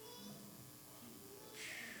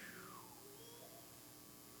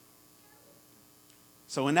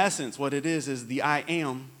 So in essence, what it is the I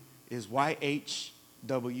Am is YHWH,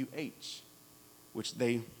 which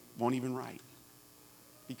they won't even write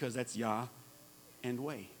because that's Yah and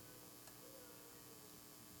Way.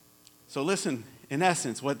 So listen, in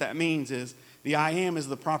essence, what that means is the I Am is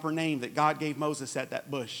the proper name that God gave Moses at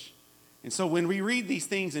that bush. And so when we read these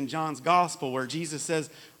things in John's gospel where Jesus says,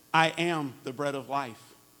 I am the bread of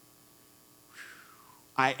life.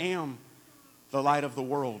 I am the light of the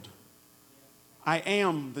world. I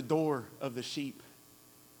am the door of the sheep.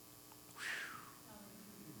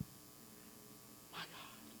 My God.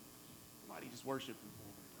 Somebody just worship him.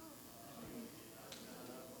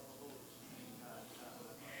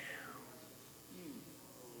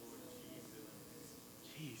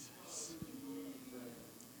 Jesus.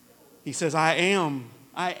 He says, I am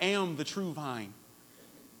the true vine.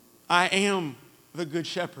 I am the good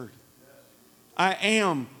shepherd. I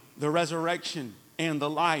am the resurrection and the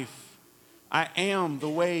life. I am the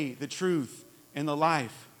way, the truth, and the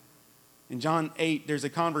life. In John 8, there's a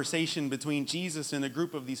conversation between Jesus and a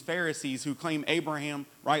group of these Pharisees who claim Abraham,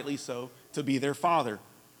 rightly so, to be their father.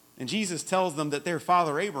 And Jesus tells them that their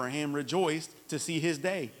father Abraham rejoiced to see his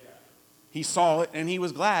day. He saw it and he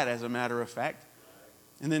was glad, as a matter of fact.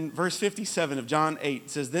 And then verse 57 of John 8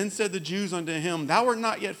 says, Then said the Jews unto him, Thou art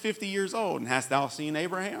not yet 50 years old, and hast thou seen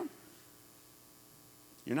Abraham?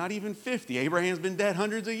 You're not even 50. Abraham's been dead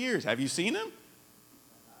hundreds of years. Have you seen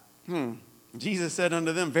him? Jesus said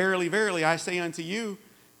unto them, Verily, verily, I say unto you,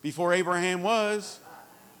 before Abraham was,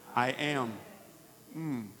 I am.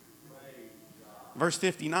 Verse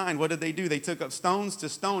 59, what did they do? They took up stones to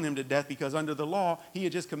stone him to death because under the law, he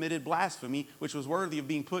had just committed blasphemy, which was worthy of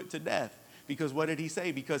being put to death. Because what did he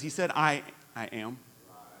say? Because he said, I am.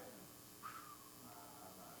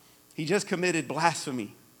 He just committed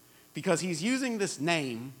blasphemy. Because he's using this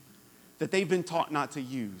name that they've been taught not to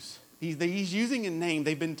use. He's using a name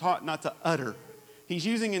they've been taught not to utter. He's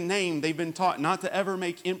using a name they've been taught not to ever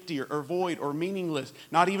make empty or void or meaningless,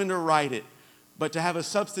 not even to write it, but to have a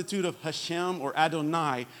substitute of Hashem or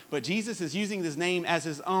Adonai. But Jesus is using this name as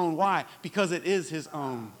his own. Why? Because it is his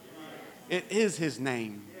own. It is his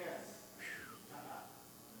name.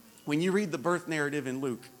 When you read the birth narrative in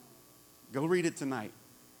Luke, go read it tonight.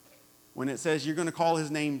 When it says you're going to call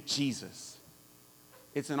his name Jesus,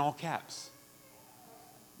 it's in all caps.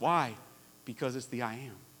 Why? Because it's the I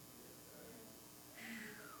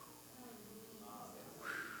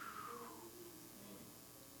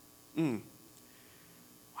am.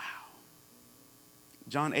 Wow.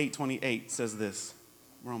 John 8:28 says this.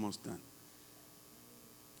 We're almost done.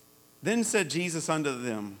 Then said Jesus unto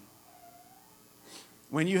them,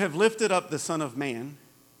 When you have lifted up the Son of Man,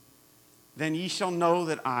 then ye shall know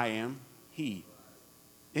that I am he.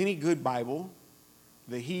 Any good Bible,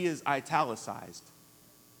 the he is italicized.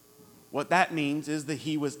 What that means is the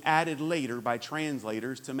he was added later by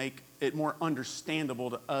translators to make it more understandable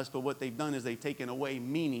to us, but what they've done is they've taken away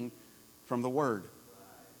meaning from the word.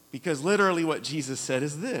 Because literally what Jesus said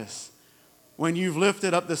is this: when you've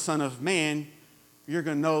lifted up the Son of Man, you're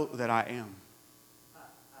going to know that I am.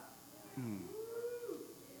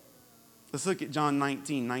 Let's look at John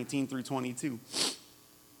 19 through 22.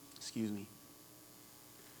 Excuse me.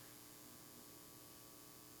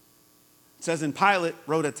 It says, and Pilate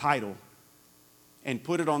wrote a title and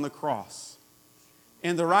put it on the cross.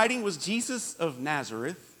 And the writing was Jesus of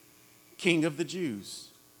Nazareth, King of the Jews.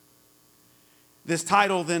 This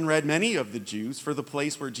title then read many of the Jews, for the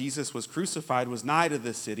place where Jesus was crucified was nigh to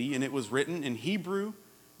the city, and it was written in Hebrew,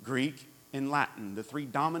 Greek, and Latin, the three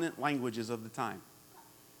dominant languages of the time.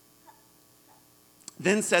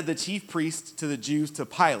 Then said the chief priest to the Jews to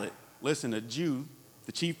Pilate, listen, a Jew,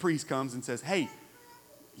 the chief priest comes and says, hey,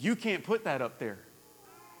 you can't put that up there.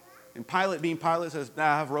 And Pilate, being Pilate, says,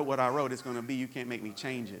 nah, I've wrote what I wrote. It's going to be. You can't make me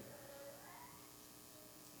change it.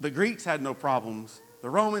 The Greeks had no problems. The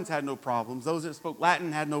Romans had no problems. Those that spoke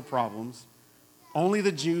Latin had no problems. Only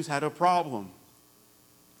the Jews had a problem.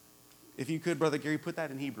 If you could, Brother Gary, put that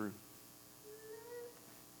in Hebrew.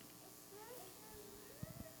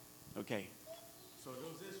 Okay. So it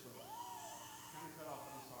goes this way. Kind of cut off.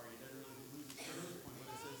 I'm sorry. It doesn't really lose its point, but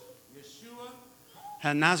it says, Yeshua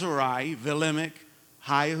HaNazarai Velemek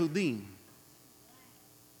HaYehudim.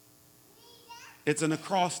 It's an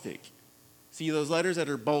acrostic. See those letters that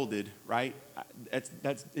are bolded, right?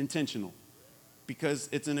 That's intentional. Because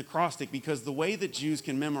it's an acrostic. Because the way that Jews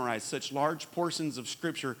can memorize such large portions of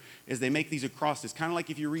Scripture is they make these acrostics. Kind of like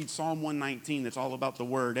if you read Psalm 119, that's all about the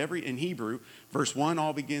word. In Hebrew, verse 1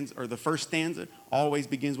 all begins, or the first stanza always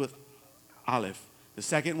begins with Aleph. The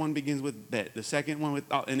second one begins with Bet. The second one with,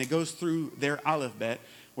 and it goes through their Aleph Bet,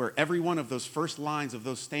 where every one of those first lines of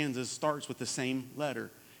those stanzas starts with the same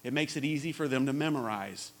letter. It makes it easy for them to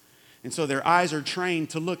memorize. And so their eyes are trained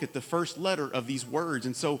to look at the first letter of these words.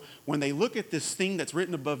 And so when they look at this thing that's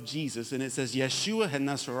written above Jesus, and it says, Yeshua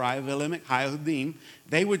HaNazarai Velemek HaYehudim,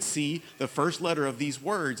 they would see the first letter of these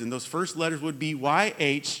words. And those first letters would be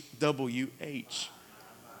YHWH.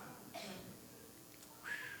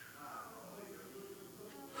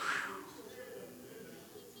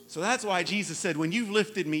 So that's why Jesus said, when you've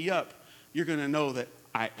lifted me up, you're going to know that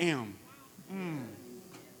I am.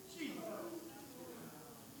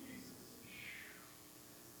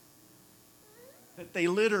 That they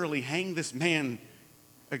literally hang this man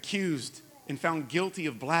accused and found guilty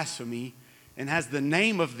of blasphemy and has the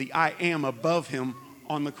name of the I am above him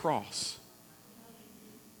on the cross.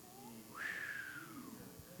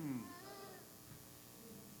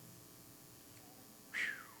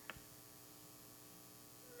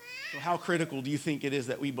 So how critical do you think it is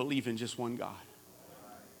that we believe in just one God?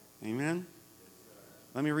 Amen?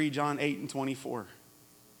 Let me read John 8:24.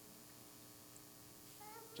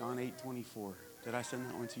 John 8:24. Did I send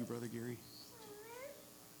that one to you, Brother Gary?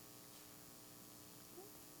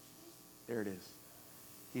 There it is.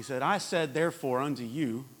 He said, I said therefore unto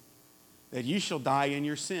you that you shall die in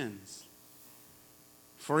your sins.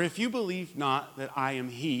 For if you believe not that I am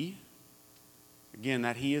he, again,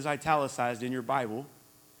 that he is italicized in your Bible.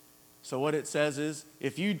 So what it says is,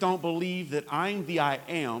 if you don't believe that I'm the I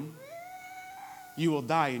am, you will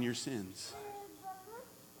die in your sins.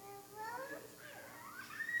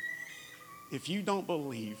 If you don't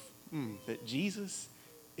believe that Jesus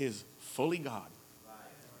is fully God,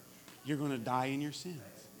 you're going to die in your sins.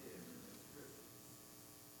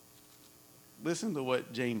 Listen to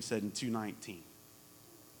what James said in 2:19.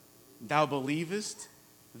 Thou believest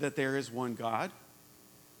that there is one God,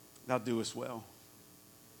 thou doest well.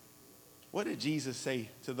 What did Jesus say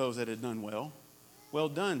to those that had done well? Well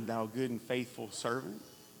done, thou good and faithful servant.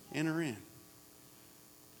 Enter in.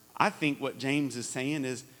 I think what James is saying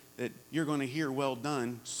is that you're going to hear well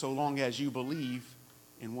done so long as you believe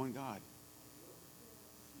in one God.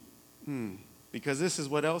 Because this is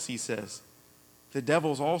what else he says. The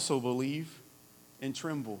devils also believe and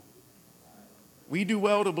tremble. We do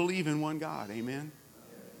well to believe in one God. Amen.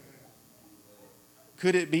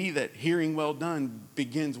 Could it be that hearing well done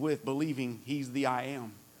begins with believing he's the I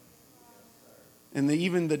am? And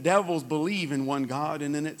even the devils believe in one God,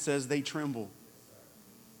 and then it says they tremble.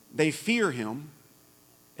 They fear him,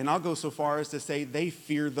 and I'll go so far as to say they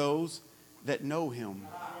fear those that know him.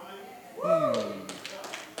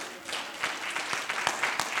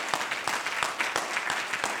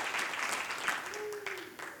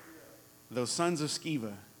 Those sons of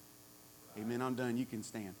Sceva, amen, I'm done, you can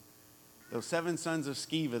stand. Those 7 sons of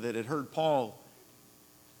Sceva that had heard Paul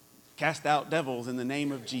cast out devils in the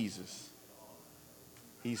name of Jesus.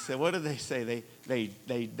 He said, what did they say?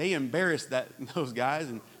 They embarrassed those guys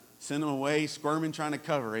and sent them away squirming, trying to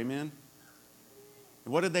cover. Amen?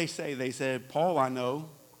 And what did they say? They said, Paul I know,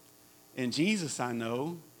 and Jesus I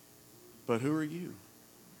know, but who are you?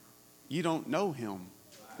 You don't know him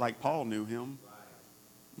like Paul knew him.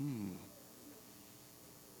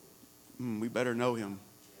 We better know him.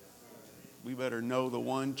 We better know the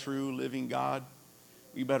one true living God.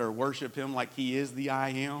 We better worship him like he is the I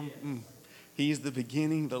am. He's the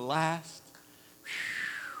beginning, the last.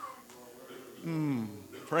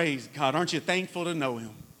 Praise God. Aren't you thankful to know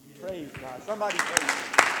him? Praise God. Somebody praise him.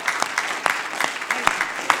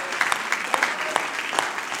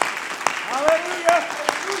 Hallelujah.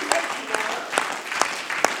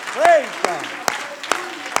 Praise God.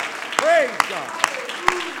 Praise God.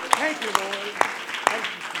 Thank you, Lord. Thank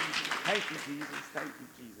you, Jesus. Thank you, Jesus. Thank you,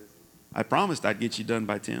 Jesus. I promised I'd get you done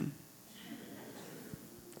by 10.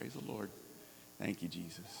 Praise the Lord. Thank you,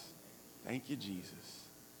 Jesus. Thank you, Jesus.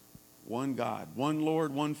 One God, one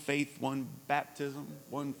Lord, one faith, one baptism,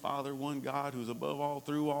 one Father, one God who's above all,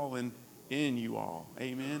 through all, and in you all.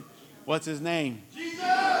 Amen. What's his name? Jesus.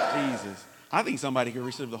 Jesus. I think somebody could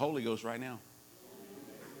receive the Holy Ghost right now.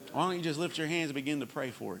 Why don't you just lift your hands and begin to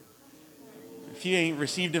pray for it? If you ain't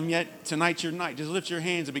received him yet, tonight's your night. Just lift your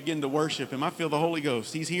hands and begin to worship him. I feel the Holy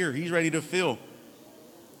Ghost. He's here. He's ready to fill.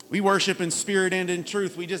 We worship in spirit and in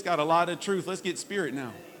truth. We just got a lot of truth. Let's get spirit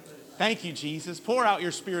now. Thank you, Jesus. Pour out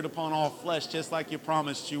your spirit upon all flesh just like you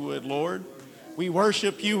promised you would, Lord. We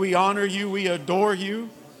worship you. We honor you. We adore you.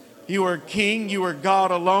 You are King. You are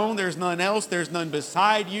God alone. There's none else. There's none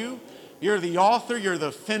beside you. You're the author. You're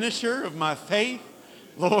the finisher of my faith.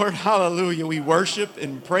 Lord, hallelujah. We worship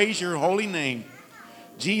and praise your holy name.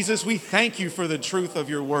 Jesus, we thank you for the truth of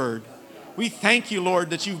your word. We thank you, Lord,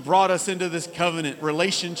 that you've brought us into this covenant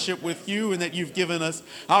relationship with you and that you've given us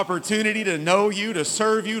opportunity to know you, to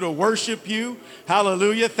serve you, to worship you.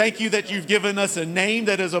 Hallelujah. Thank you that you've given us a name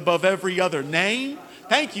that is above every other name.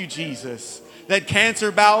 Thank you, Jesus, that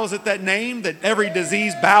cancer bows at that name, that every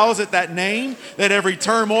disease bows at that name, that every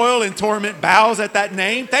turmoil and torment bows at that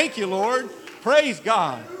name. Thank you, Lord. Praise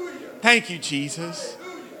God. Thank you, Jesus.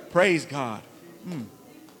 Praise God.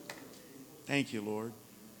 Thank you, Lord.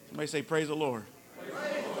 Somebody say, praise the Lord.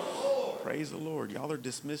 Praise the Lord. Y'all are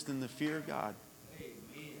dismissed in the fear of God.